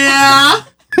 Oh yeah.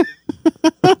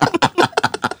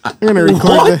 I'm going to record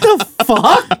What the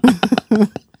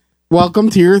fuck? Welcome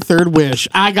to your third wish.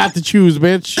 I got to choose,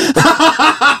 bitch.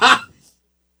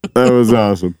 That was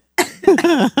awesome.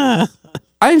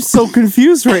 I'm so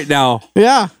confused right now.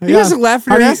 Yeah. You guys are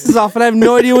laughing your asses off, and I have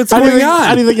no idea what's How do you going think, on.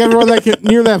 how do you think everyone that can,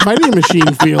 near that vending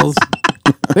machine feels?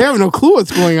 They have no clue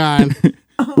what's going on.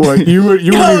 What you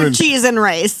wouldn't No even? cheese and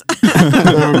rice.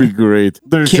 That would be great.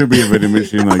 There should be a vending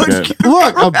machine like that.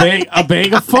 Look, a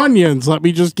bag of Funyuns. Let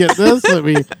me just get this. Let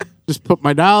me just put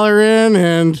my $1 in,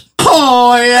 and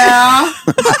Oh yeah.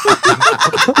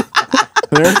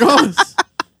 there it goes.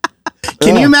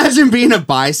 Can you imagine being a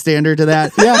bystander to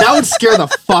that? Yeah. That would scare the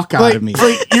fuck out of me.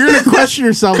 Like, you're gonna question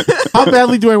yourself. How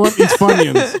badly do I want these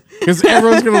Funyuns? Because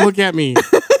everyone's gonna look at me,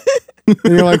 and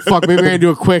you're like, "Fuck, maybe I gotta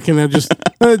do it quick." And then just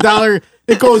 $1.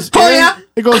 It goes. Oh, in, yeah.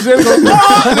 It goes in. It goes. And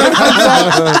then it comes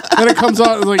out. Then it comes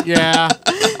out. It's like, yeah,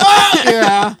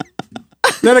 yeah.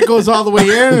 Then it goes all the way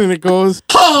in, and it goes.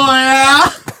 Oh yeah.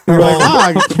 You're like, oh,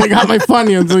 I got my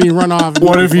Funyuns, and you run off.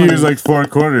 What if you use like 4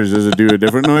 quarters? Does it do a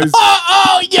different noise?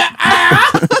 Oh yeah.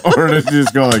 Or does it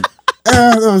just go like,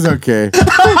 that was okay?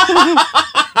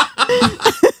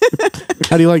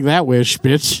 How do you like that wish,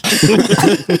 bitch?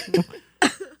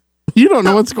 You don't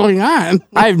know what's going on.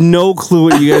 I have no clue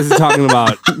what you guys are talking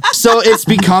about. So it's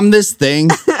become this thing.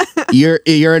 You're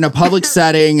in a public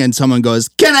setting and someone goes,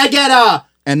 "Can I get a?"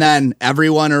 And then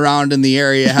everyone around in the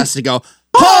area has to go,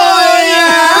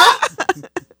 "Oh yeah!"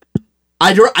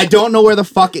 I don't know where the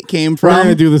fuck it came We're gonna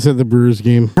from. do this at the Brewers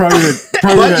game. Probably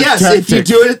But that yes, if you tactic.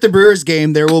 do it at the Brewers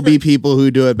game, there will be people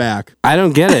who do it back. I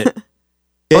don't get it.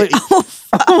 What?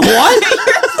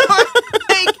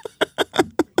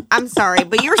 I'm sorry,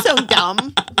 but you're so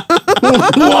dumb.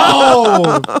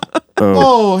 Whoa!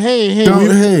 Oh, hey, Don't-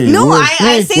 hey, No, we're-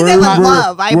 I say that with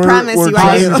love. I promise we're you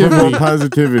trying I to do. promote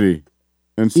positivity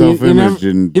and You self-image.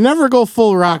 And never go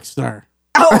full rock star.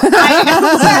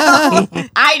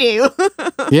 I do.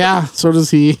 Yeah, so does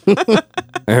he.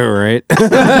 All right.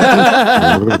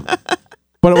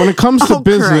 But when it comes to Oh,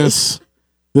 business,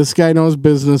 this guy knows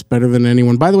business better than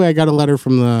anyone. By the way, I got a letter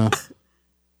from the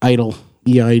Idol,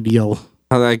 EIDL.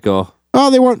 How'd that go? Oh,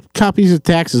 they want copies of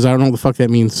taxes. I don't know what the fuck that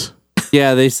means.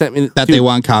 Yeah, they sent me That they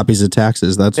want copies of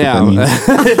taxes. That's what Yeah, that means.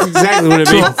 that's exactly what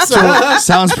it means.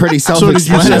 Sounds pretty did you say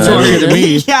self-explanatory to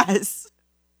me. Yes.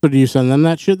 So do you send them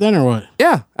that shit then or what?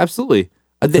 Yeah, absolutely.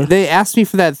 They asked me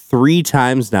for that 3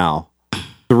 times now.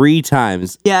 3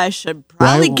 times. Yeah, I should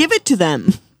probably Why- give it to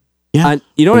them. Yeah.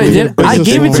 You know what I did? I Business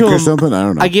gave it link to or him. something. I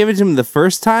don't know. I gave it to him the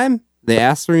first time. They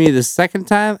asked for me the second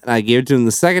time, and I gave it to him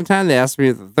the second time. They asked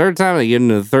me the third time, and I gave it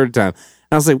to him the third time.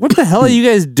 And I was like, "What the hell are you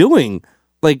guys doing?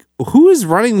 Like, who is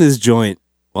running this joint?"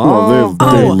 well,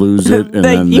 they lose it, and the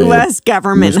then U.S.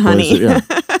 government, misplace honey. it.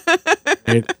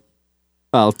 Yeah.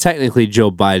 well, technically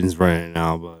Joe Biden's running it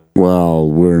now, but Well,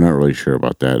 we're not really sure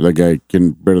about that. The guy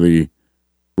can barely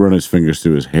run his fingers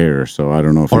through his hair, so I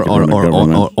don't know if he can run the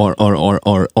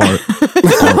government.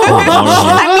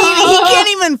 I mean, he can't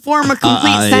even form a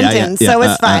complete sentence, so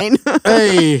it's fine.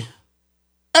 Hey.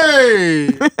 Hey.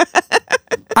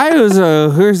 I was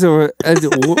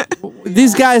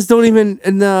these guys don't even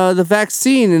and the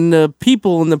vaccine and the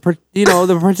people and the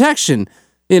protection,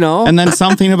 And then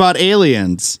something about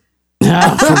aliens.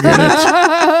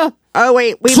 Oh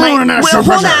wait, we Slow might. and Well, extra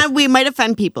hold pressure. on, we might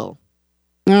offend people.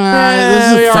 This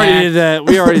is we a already fact. did that.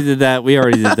 We already did that. We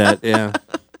already did that. Yeah.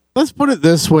 Let's put it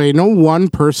this way. No one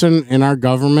person in our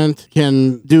government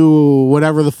can do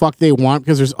whatever the fuck they want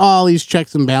because there's all these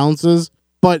checks and balances.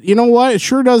 But you know what? It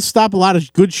sure does stop a lot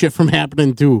of good shit from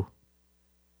happening too.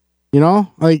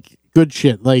 Like good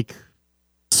shit, like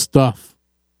stuff.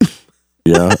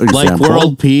 Yeah, Like example.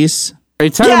 world peace. Are you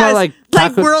talking about Yes, like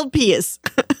like taco- world peace.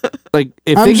 like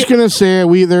if I'm they just get, gonna say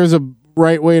there's a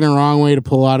right way and a wrong way to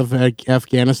pull out of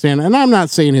Afghanistan, and I'm not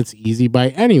saying it's easy by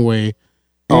any way.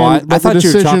 Oh, I But thought the you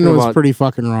were decision talking was about- pretty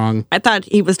fucking wrong. I thought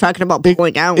he was talking about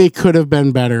pulling out. It could have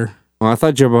been better. well, I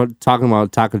thought you were talking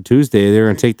about Taco Tuesday. They're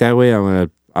gonna take that way. I'm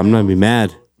gonna be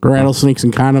mad. Rattlesnakes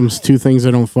and condoms, 2 things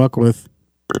I don't fuck with.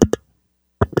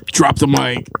 Drop the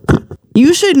mic.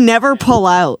 You should never pull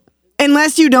out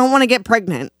unless you don't want to get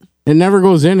pregnant. It never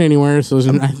goes in anywhere, so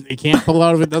it can't pull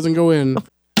out if it doesn't go in.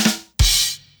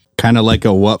 Kind of like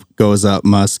a what goes up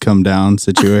must come down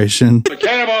situation.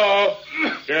 Cannonball!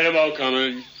 Cannonball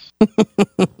coming.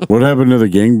 What happened to the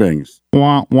gangbangs?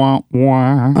 Wah, wah,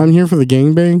 wah. I'm here for the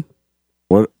gangbang.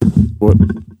 What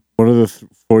are the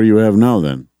 4 you have now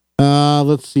then?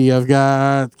 Let's see. I've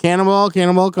got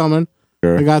Cannonball coming.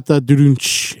 Sure. I got the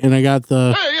doo-doo-ch, and I got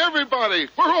the Hey, everybody!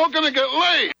 We're all gonna get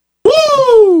laid!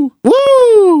 woo!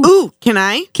 Woo! Ooh, can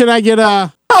I? Can I get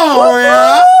a Oh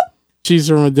yeah. she's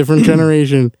from a different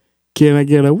generation. Can I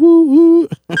get a woo woo?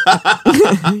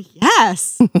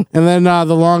 Yes. And then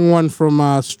the long one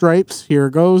from Stripes. Here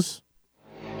it goes.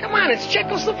 Come on, it's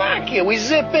Czechoslovakia. We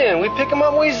zip in, we pick them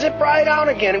up, we zip right out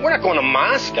again. We're not going to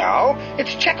Moscow.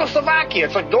 It's Czechoslovakia.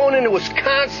 It's like going into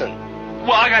Wisconsin.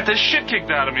 Well, I got the shit kicked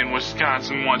out of me in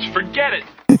Wisconsin once. Forget it.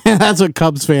 That's what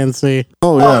Cubs fans say.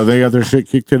 Oh yeah, they got their shit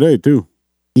kicked today too.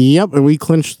 Yep, and we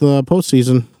clinched the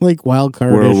postseason, like wild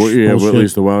card. Yeah, but at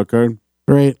least the wild card.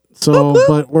 Right. So,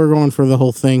 but we're going for the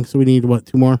whole thing. So we need 2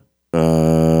 more?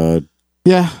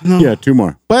 Yeah. No. Yeah, 2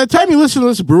 more. By the time you listen to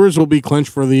this, Brewers will be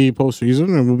clinched for the postseason,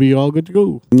 and we'll be all good to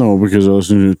go. No, because I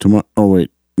listened to it tomorrow. Oh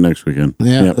wait, next weekend.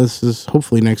 Yeah, Yep. this is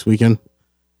hopefully next weekend.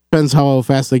 Depends how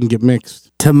fast they can get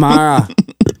mixed Tomorrow.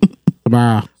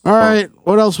 tomorrow. All right,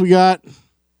 what else we got?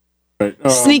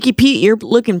 Sneaky Pete, you're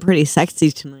looking pretty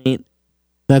sexy tonight.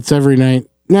 That's every night.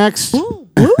 Next. Ooh.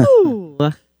 Ooh.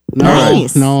 No,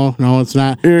 Nice. no, it's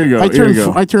not. Here you go. Here you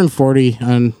go. I turned 40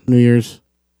 on New Year's.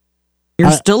 You're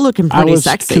I- still looking I pretty was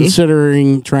sexy.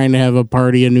 considering trying to have a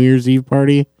party, a New Year's Eve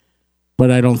party, but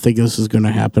I don't think this is going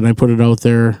to happen. I put it out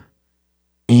there.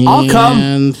 I'll come.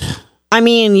 And I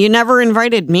mean, you never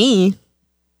invited me.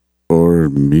 Or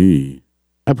me.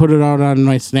 I put it out on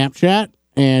my Snapchat,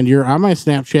 and you're on my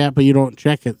Snapchat, but you don't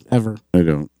check it ever. I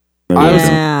don't.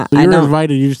 Yeah, So I you're don't.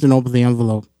 invited. You just didn't open the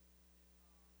envelope.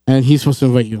 And he's supposed to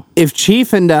invite you. If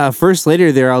Chief and First Lady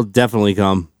are there, I'll definitely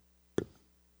come.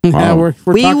 Yeah, we're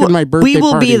We talking will- my birthday we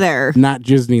will party, be there. not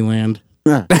Disneyland.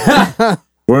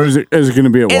 Where is it? Is it going to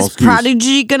be at Is Walski's?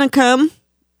 Prodigy gonna come?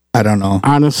 I don't know.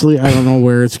 Honestly, I don't know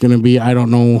where it's going to be. I don't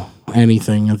know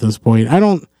anything at this point. I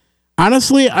don't.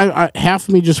 Honestly, I half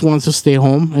of me just wants to stay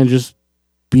home and just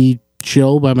be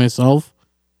chill by myself.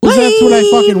 'Cause that's what I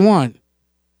fucking want.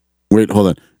 Wait, hold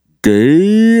on.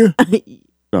 Gay?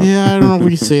 Yeah, I don't know if we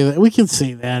can say that. We can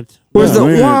say that. Where's the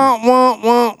man. wah, wah,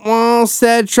 wah, wah,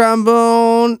 sad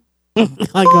trombone?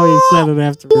 Like how you said it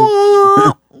afterwards.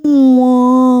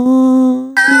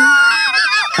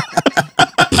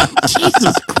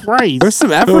 Jesus Christ. There's some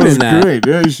That effort was in that. great.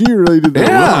 Yeah, she really did that.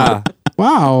 Yeah.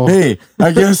 Wow. Hey,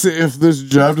 I guess if this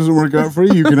job doesn't work out for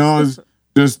you, you can always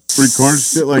just record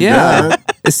shit like Yeah.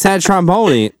 that. It's sad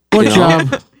trombone. What you know?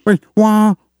 job? Wait,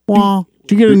 wah, wah.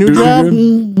 Did you get a new Do it job?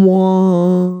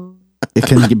 again. It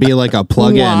can be like a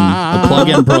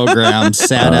plug-in program,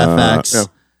 Sad FX.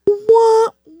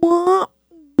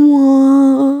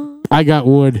 I got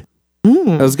wood.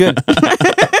 That was good.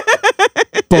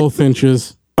 Both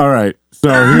inches. All right. So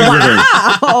here's the thing.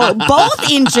 Oh, both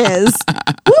inches.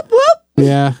 Whoop, whoop.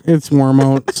 Yeah, it's warm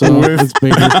out, so With- it's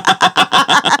bigger.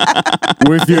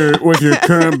 With your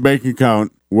current bank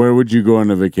account, where would you go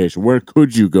on a vacation? Where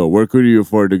could you go? Where could you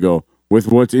afford to go with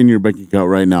what's in your bank account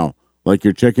right now? Like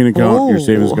your checking account, your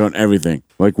savings account, everything.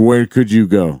 Like where could you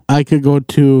go? I could go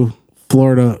to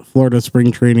Florida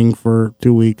spring training for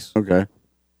 2 weeks. Okay.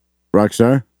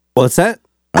 Rockstar? What's that?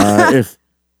 If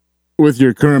with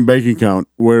your current bank account,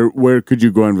 where could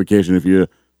you go on vacation if you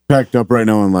packed up right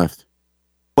now and left?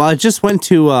 Well, I just went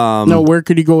to No, where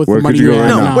could you go with Where the money could you you go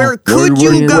have right now? now? Where could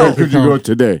Where you go? Where could you go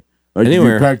today? Like if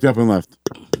Anywhere. you packed up and left.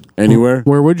 Anywhere?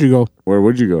 Where would you go? Where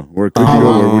would you go? Where could you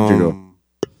go? Where would you go?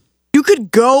 You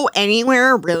could go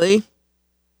anywhere, really?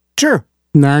 Sure.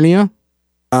 Narnia?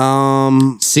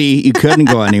 See, you couldn't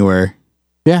go anywhere.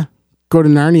 Yeah. Go to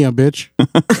Narnia, bitch.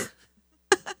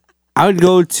 I would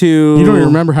go to. You don't even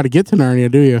remember how to get to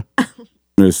Narnia, do you?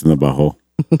 It's in the butthole.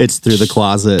 It's through the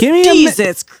closet. Give me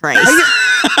Jesus Christ.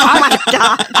 Oh my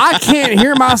God. I can't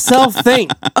hear myself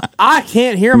think. I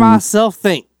can't hear myself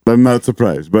think. I'm not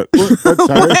surprised, but that's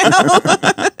all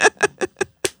right.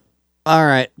 All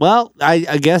right. Well,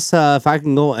 I guess if I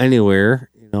can go anywhere,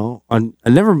 you know, I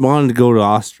never wanted to go to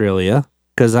Australia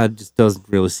because that just doesn't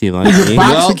really seem like me.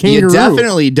 Box Well, a kangaroo. you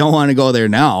definitely don't want to go there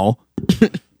now.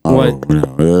 Oh, no.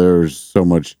 There's so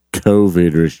much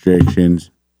COVID restrictions.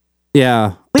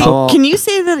 Yeah. Wait, Well, can you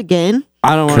say that again?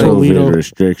 I don't want to. Toledo. COVID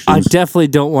restrictions. I definitely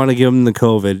don't want to give them the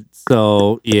COVID.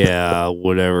 So yeah,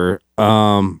 whatever.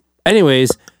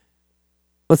 Anyways,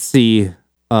 let's see.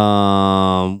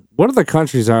 What other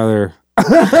countries are there?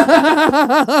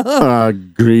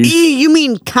 Greece. You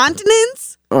mean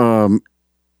continents or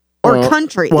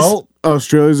countries? Well,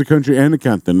 Australia's a country and a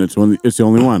continent. It's the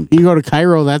only one. You go to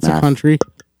Cairo, that's a country.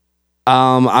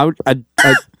 I would.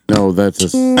 No,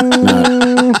 that's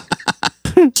not.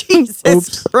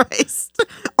 Jesus Christ.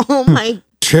 Oh my.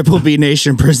 Triple B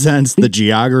Nation presents the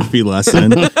geography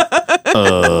lesson.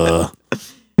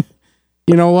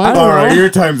 You know what? All right, your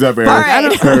time's up, Eric. All right.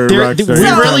 Or There- Rockstar, we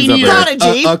your really time's need up, Eric.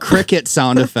 Prodigy. a cricket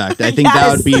sound effect. I think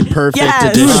that would be perfect Yes.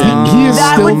 addition. He is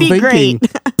That still would be thinking.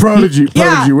 great. Prodigy,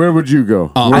 Yeah. where would you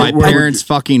go? My Where would parents'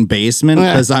 fucking basement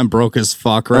because I'm broke as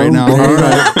fuck right you- now. All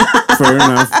right, fair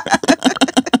enough.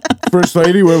 First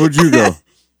lady, where would you go?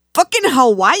 Fucking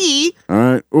Hawaii. All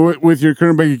right, with your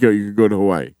current bank account, you could go to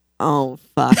Hawaii. Oh,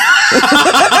 fuck.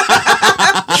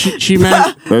 She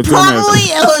meant That's what I'm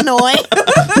Probably asking. Illinois.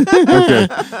 Okay.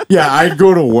 Yeah, I'd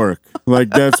go to work. Like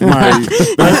that's where I would be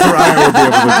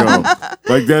able to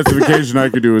go. Like that's the vacation I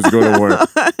could do is go to work.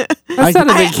 That's not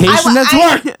a vacation. That's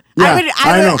work.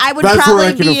 I would That's where probably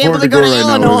I can be able afford to go to right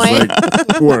now, Illinois. is,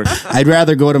 like, work. I'd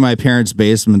rather go to my parents'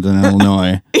 basement than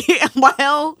Illinois.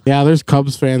 Well, yeah, there's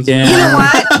Cubs fans. Yeah. you know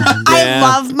what? I Yeah.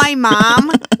 love my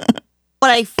mom, but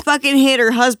I fucking hate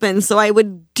her husband, so I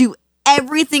would do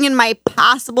everything in my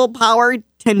possible power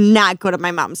to not go to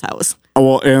my mom's house.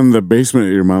 Well, and the basement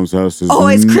at your mom's house is Oh,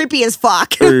 it's creepy as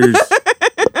fuck.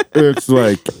 it's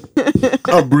like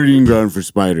a breeding ground for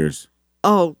spiders.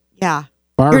 Oh, yeah.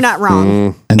 Barf. You're not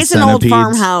wrong. And It's an old centipedes.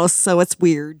 farmhouse, so it's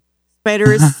weird.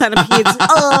 Spiders, centipedes.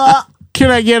 Can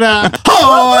I get a?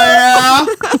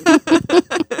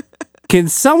 Can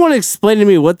someone explain to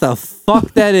me what the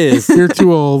fuck that is? You're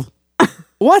too old.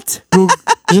 What?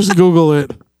 Just Google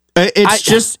it.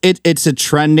 It's a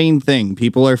trending thing.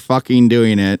 People are fucking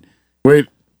doing it. Wait,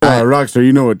 Rockstar,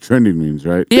 you know what trending means,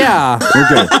 right? Yeah.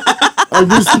 Okay.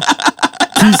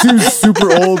 He seems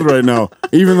super old right now.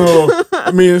 Even though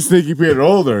me and Sneaky Pete are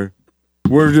older,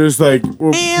 we're just like, we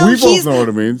both he's know what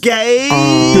it means. Gay.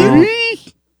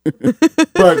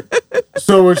 But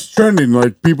so it's trending.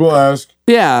 Like people ask,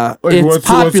 Yeah. like, It's what's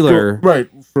popular. right,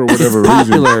 for whatever It's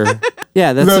reason. popular.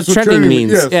 Yeah, that's That's what what trending trending-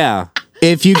 means. yes. Yeah.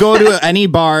 If you go to any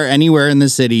bar anywhere in the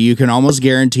city, you can almost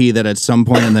guarantee that at some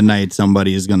point in the night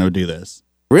somebody is going to do this.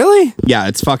 Really? Yeah,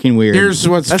 it's fucking weird. Here's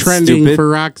what's That's trending stupid.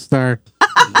 for Rockstar.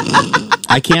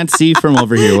 I can't see from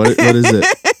over here. What is it?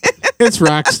 It's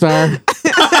Rockstar.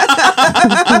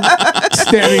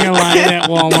 Standing in line at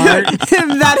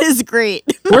Walmart. That is great.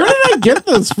 Where did I get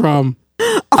this from?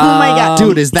 Oh my god,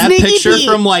 Dude, is that Sneaky picture Pete.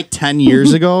 from like 10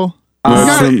 years ago? You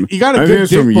got a I think good it's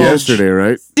dick from bulge. yesterday,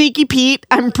 right? Sneaky Pete?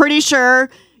 I'm pretty sure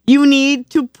you need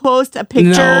to post a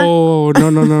picture. No.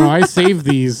 I saved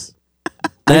these.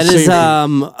 That saved is, it.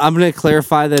 I'm going to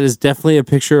clarify that is definitely a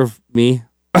picture of me.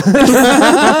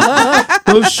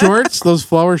 Those shorts, those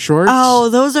flower shorts. Oh,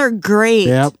 those are great.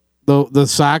 Yep. The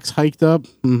socks hiked up.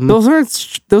 Mhm.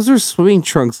 Those are swimming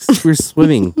trunks. We're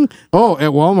swimming. Oh,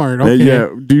 at Walmart. Okay. Yeah.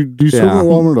 Do you swim Yeah. at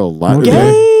Walmart a lot?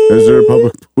 Okay. Is there a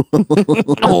public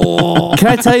pool? Oh, Can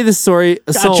I tell you the story?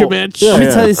 gotcha, bitch. Let me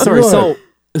Yeah. tell you the story.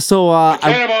 Go I,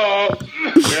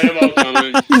 Cannonball! Cannonball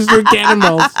coming. These are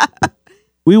cannonballs.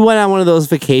 we went on one of those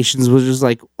vacations, which was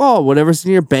like, oh, whatever's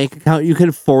in your bank account you can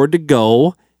afford to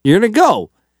go, you're gonna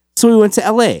go. So we went to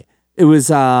LA. It was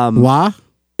La?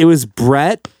 it was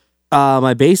Brett,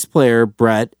 my bass player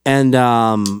Brett, and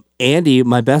Andy,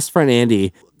 my best friend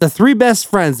Andy. The three best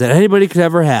friends that anybody could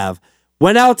ever have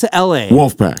went out to LA.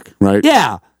 Wolfpack, right?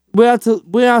 Yeah, we went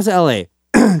out to LA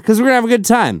because we're gonna have a good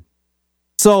time.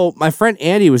 So my friend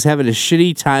Andy was having a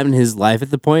shitty time in his life at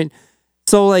the point.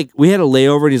 So like we had a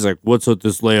layover, and he's like, "What's with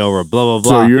this layover?" Blah blah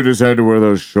blah. So you just had to wear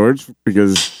those shorts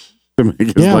because to make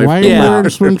his Yeah, life. why are you Yeah. wearing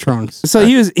swim trunks? So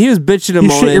he was bitching and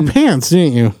You shit your moaning. pants,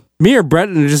 didn't you? Me or Brett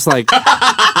are just like, time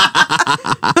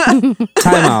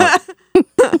out.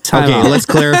 Time Okay, out. let's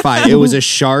clarify. It was a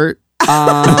shart.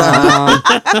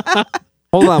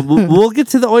 Hold on, we'll get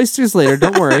to the oysters later.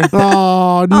 Don't worry.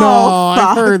 Oh, no. Oh, I've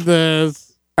fuck. heard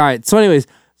this. All right. So, anyways,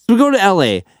 so we go to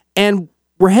LA and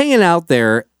we're hanging out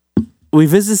there. We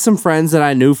visit some friends that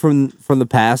I knew from the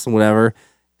past and whatever.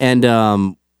 And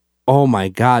oh my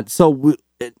god! So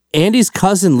Andy's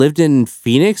cousin lived in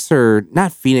Phoenix, or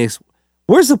not Phoenix.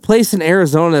 Where's the place in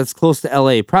Arizona that's close to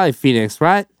LA? Probably Phoenix,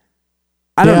 right?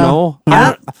 I don't Yeah. know.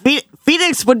 Yeah.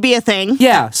 Phoenix would be a thing.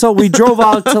 Yeah. So we drove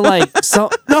out to like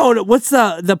no. What's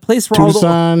the place where all the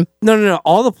Tucson, no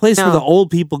all the place where No. the old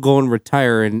people go and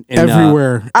retire and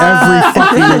everywhere. Every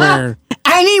fucking where.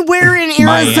 Anywhere in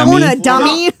Miami? Arizona,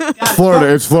 dummy.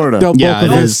 Florida. It's Florida. Del Yeah,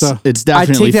 Boca it is. Vista. It's I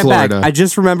definitely take that Florida. back. I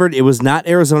just remembered it was not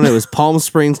Arizona. It was Palm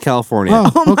Springs, California.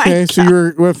 Oh, my okay. So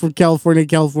you went from California to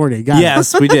California. Got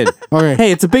Yes, we did. it. Okay.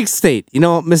 Hey, it's a big state. You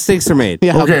know, mistakes are made.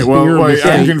 Yeah, Okay, you're well, a wait,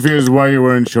 I'm mistake. confused why you're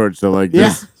wearing shorts. So like Yeah.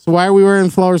 this. So why are we wearing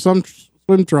flower swim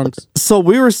trunks? So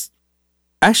we were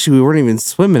actually we weren't even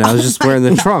swimming. I was just wearing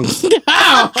the trunks.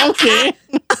 Okay.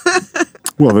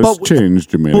 Well, this But-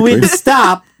 changed But we dramatically. had to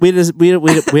stop. We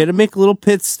had to make a little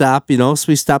pit stop. You know, so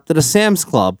we stopped at a Sam's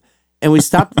Club, and we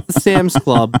stopped at the Sam's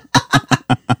Club.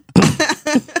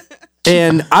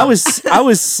 And I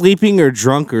was sleeping or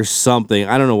drunk or something.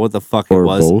 I don't know what the fuck it Or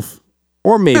was. both.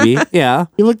 Or maybe, yeah.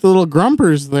 You looked a little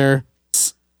grumpers there.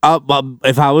 But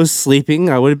if I was sleeping,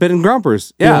 I would have been in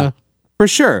Grumpers. Yeah, for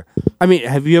sure. I mean,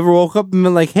 have you ever woke up and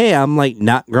been like, "Hey, I'm like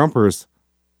not Grumpers"?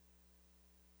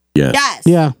 Yes. Yes.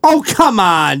 Yeah. Oh, come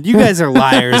on, you guys are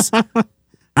liars.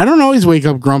 I don't always wake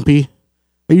up grumpy.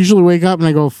 I usually wake up and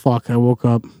I go, fuck, I woke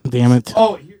up. Damn it.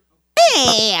 Oh,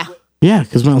 Hey. Yeah,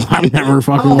 because my alarm never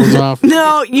fucking goes off.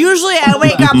 No, usually I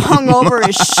wake up hungover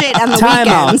as shit on the time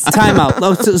out, weekends. time out.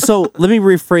 So let me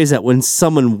rephrase that. When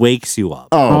someone wakes you up,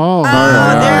 Oh.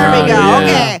 There we go.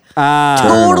 yeah. Okay.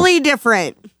 Totally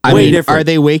different. I Way mean, different. are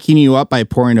they waking you up by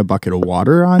pouring a bucket of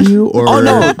water on you, or Oh,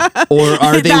 no. or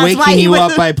are they That's why waking he you was-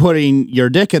 up by putting your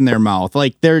dick in their mouth?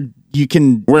 Like you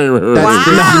can. Wait. Wow.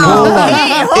 Hold on.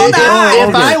 Hey, hold on.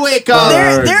 If I wake up,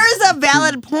 There is a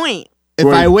valid point. if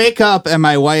Wait. I wake up and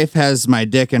my wife has my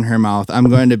dick in her mouth, I'm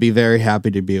going to be very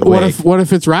happy to be awake. What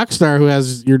if it's Rockstar who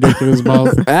has your dick in his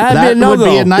mouth? that would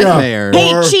be a nightmare.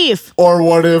 Hey, Or- Chief. Or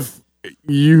what if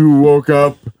you woke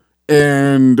up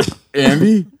and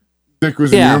Andy dick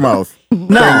was Yeah. in your mouth?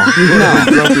 no.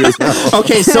 Grumpy as hell.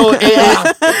 Okay, so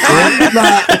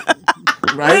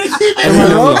Right?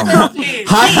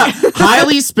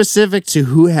 highly specific to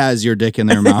who has your dick in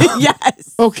their mouth.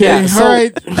 Yes. Okay, Yeah, so- all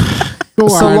right. Go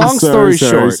so on. long story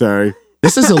short. Sorry.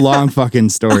 This is a long fucking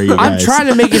story, you I'm guys. trying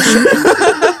to make it.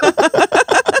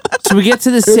 So we get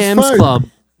to the Sam's fine. Club.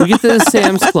 We get to the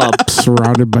Sam's Club.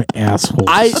 Surrounded by assholes.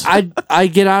 I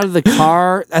get out of the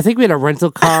car. I think we had a rental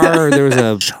car, or there was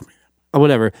a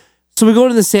whatever. So we go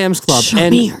to the Sam's Club,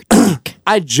 and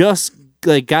I just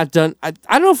like got done. I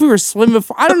don't know if we were swimming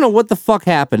before. I don't know what the fuck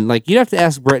happened. Like you'd have to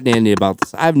ask Brett and Andy about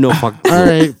this. I have no fucking. All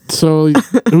right. So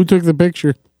who took the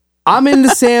picture? I'm in the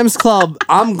Sam's Club.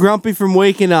 I'm grumpy from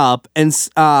waking up, and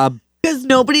Because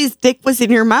nobody's dick was in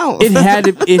your mouth. it had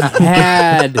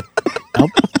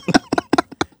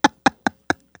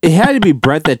it had to be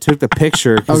Brett that took the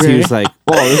picture because he Okay. was like,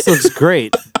 "Whoa, this looks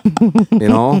great," you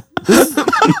know.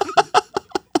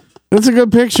 That's a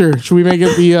good picture. Should we make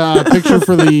it the picture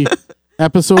for the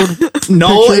episode?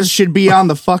 No, picture? it should be on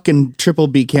the fucking Triple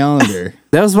B calendar.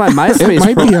 That was my It MySpace.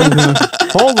 might be on the.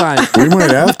 Hold on. We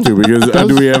might have to because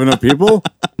do we have enough people?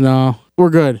 No, we're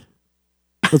good.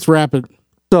 Let's wrap it.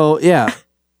 So yeah,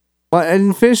 well, I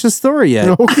didn't finish the story yet.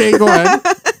 Okay, go ahead.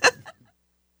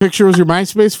 Picture was your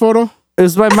MySpace photo? It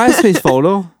was my MySpace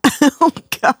photo. Oh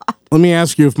God. Let me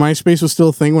ask you, if MySpace was still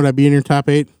a thing, would I be in your top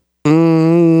 8?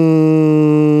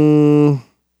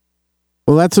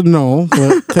 Well, that's a no,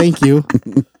 but thank you.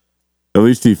 At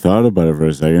least he thought about it for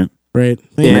a second. Right.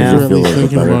 Thank Yeah. you for at Feel a least little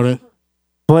thinking better. about it.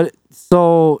 But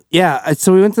so yeah,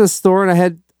 so we went to the store and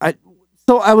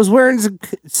I was wearing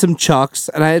some Chucks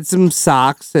and I had some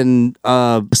socks and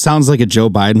Sounds like a Joe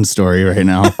Biden story right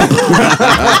now.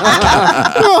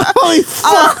 Holy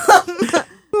fuck!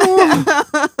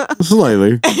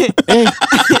 Slightly. Hey,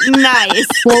 Nice.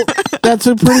 well, that's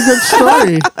a pretty good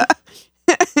story.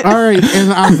 All right,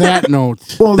 and on that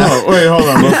note, Well, no, wait, hold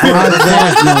on.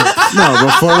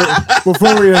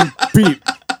 Before we end, Pete,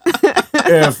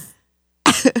 if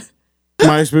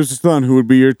MySpace was still on, who would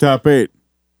be your top 8?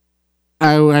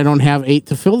 I don't have 8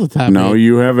 to fill the top No, 8.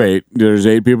 you have 8. There's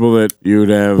 8 people that you would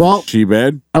have. Well-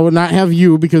 She-Bed. I would not have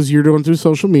you because you're doing through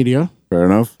social media. Fair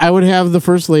enough. I would have the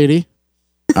First Lady.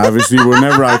 Obviously, you wouldn't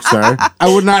have Rockstar. I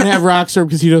would not have Rockstar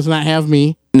because he does not have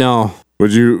me. no.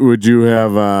 Would you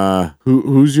have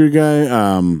who's your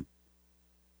guy?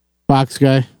 Box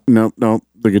guy. Nope,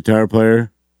 the guitar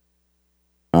player.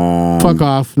 Fuck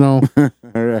off. No. All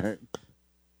right.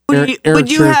 Would Eric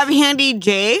you Church. have Handy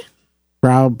J?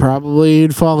 Probably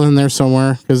he'd fall in there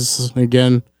somewhere because,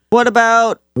 again, What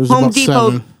about there's Home about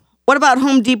Depot? 7. What about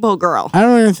Home Depot girl? I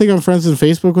don't even think I'm friends on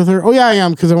Facebook with her. Oh, yeah, I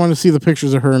am because I want to see the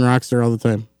pictures of her and Rockstar all the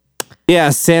time.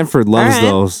 Yeah, Sanford loves All right.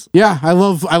 those. Yeah, I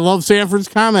love Sanford's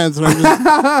comments, and I'm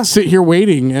just sit here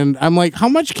waiting, and I'm like, how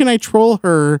much can I troll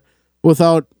her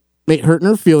without hurting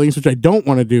her feelings, which I don't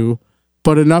want to do,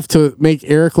 but enough to make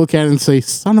Eric look at it and say,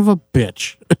 "Son of a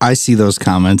bitch, I see those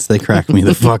comments. They crack me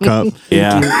the fuck up.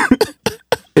 Yeah.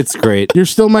 It's great. you're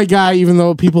still my guy, even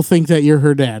though people think that you're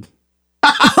her dad."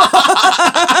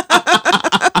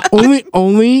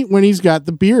 only when he's got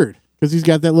the beard, because he's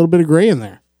got that little bit of gray in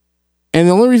there. And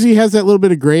the only reason he has that little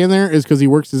bit of gray in there is because he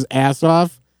works his ass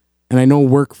off, and I know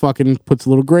work fucking puts a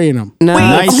little gray in him. No, Wait,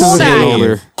 Nice hold save. on.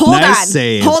 older. Hold Nice on.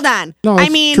 save. Hold on. No, I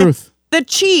it's mean, truth. the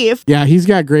chief, Yeah, he's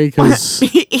got gray because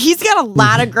he's got a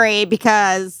lot of gray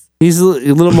because, He's a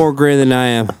little more gray than I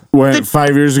am. Went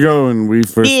 5 years ago when we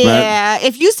first met. yeah,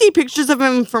 if you see pictures of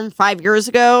him from 5 years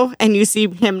ago and you see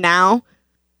him now,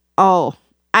 oh,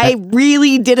 I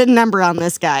really did a number on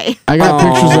this guy. I got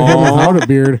pictures of him without a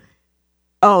beard.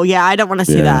 Oh, yeah, I don't want to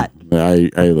see Yeah, that.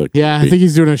 I look. Yeah, I think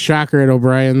he's doing a shocker at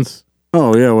O'Brien's.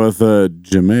 Oh yeah, with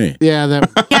Jamae. Yeah,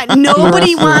 that Yeah,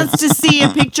 nobody wants to see a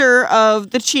picture of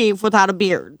the chief without a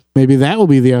beard. maybe that will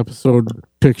be the episode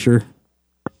picture.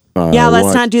 Yeah, let's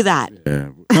what? not do that. Yeah,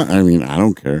 I mean, I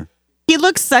don't care. He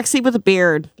looks sexy with a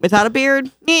beard. Without a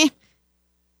beard, eh.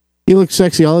 He looks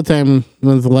sexy all the time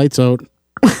when the lights out.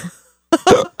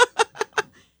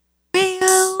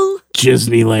 Well,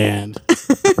 Disneyland.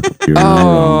 You're not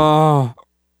wrong. Oh,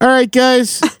 All right,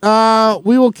 guys.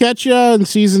 We will catch you in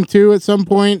season 2 at some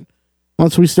point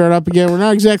once we start up again. We're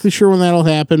not exactly sure when that'll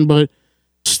happen, but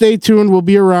stay tuned. We'll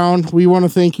be around. We want to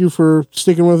thank you for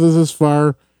sticking with us this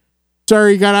far.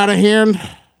 Sorry you got out of hand,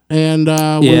 and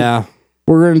yeah.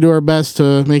 we're going to do our best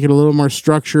to make it a little more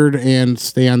structured and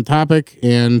stay on topic,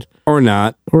 and Or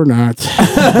not. or not.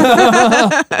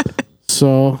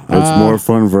 So It's more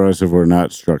fun for us if we're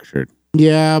not structured.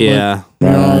 yeah, but Yeah. I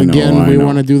know, again, I we know.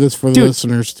 want to do this for the Dude,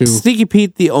 listeners too. Sneaky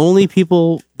Pete, the only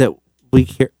people that we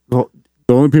care. Well,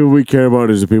 The only people we care about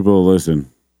is the people who listen.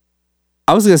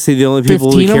 I was gonna say the only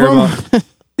people 15 we of care them? about.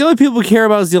 The only people we care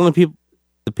about is the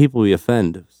people we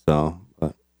offend. So,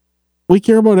 but We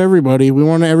care about everybody. We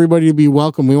want everybody to be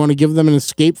welcome. We want to give them an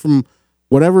escape from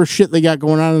whatever shit they got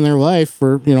going on in their life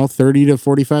for 30 to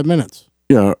 45 minutes.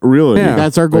 Yeah, reality. Yeah.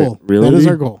 That's our goal. Wait, reality? That is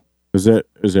our goal. Is that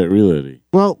reality?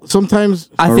 Well, sometimes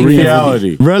I Or think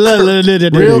reality.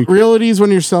 reality is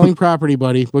when you're selling property,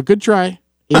 buddy. But good try.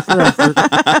 Ain't for effort.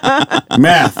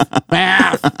 Math.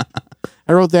 Math.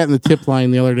 I wrote that in the tip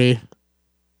line the other day.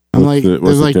 I'm What's like, the- what's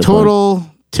there's the like tip total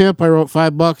tip. I wrote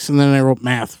 $5, and then I wrote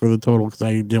math for the total because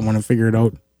I didn't want to figure it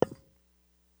out.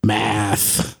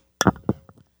 Math.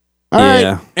 All right.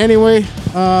 Yeah. Anyway,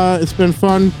 it's been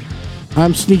fun.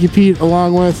 I'm Sneaky Pete,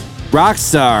 along with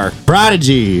Rockstar.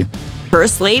 Prodigy.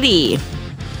 First lady.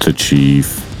 To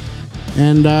Chief.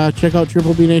 And check out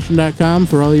triplebnation.com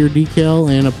for all your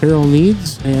decal and apparel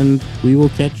needs. And we will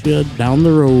catch you down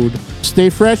the road. Stay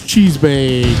fresh, cheese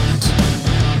bags.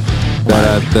 Da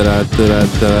da da da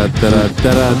da da da da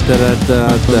da da da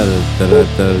da da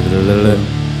da da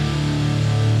da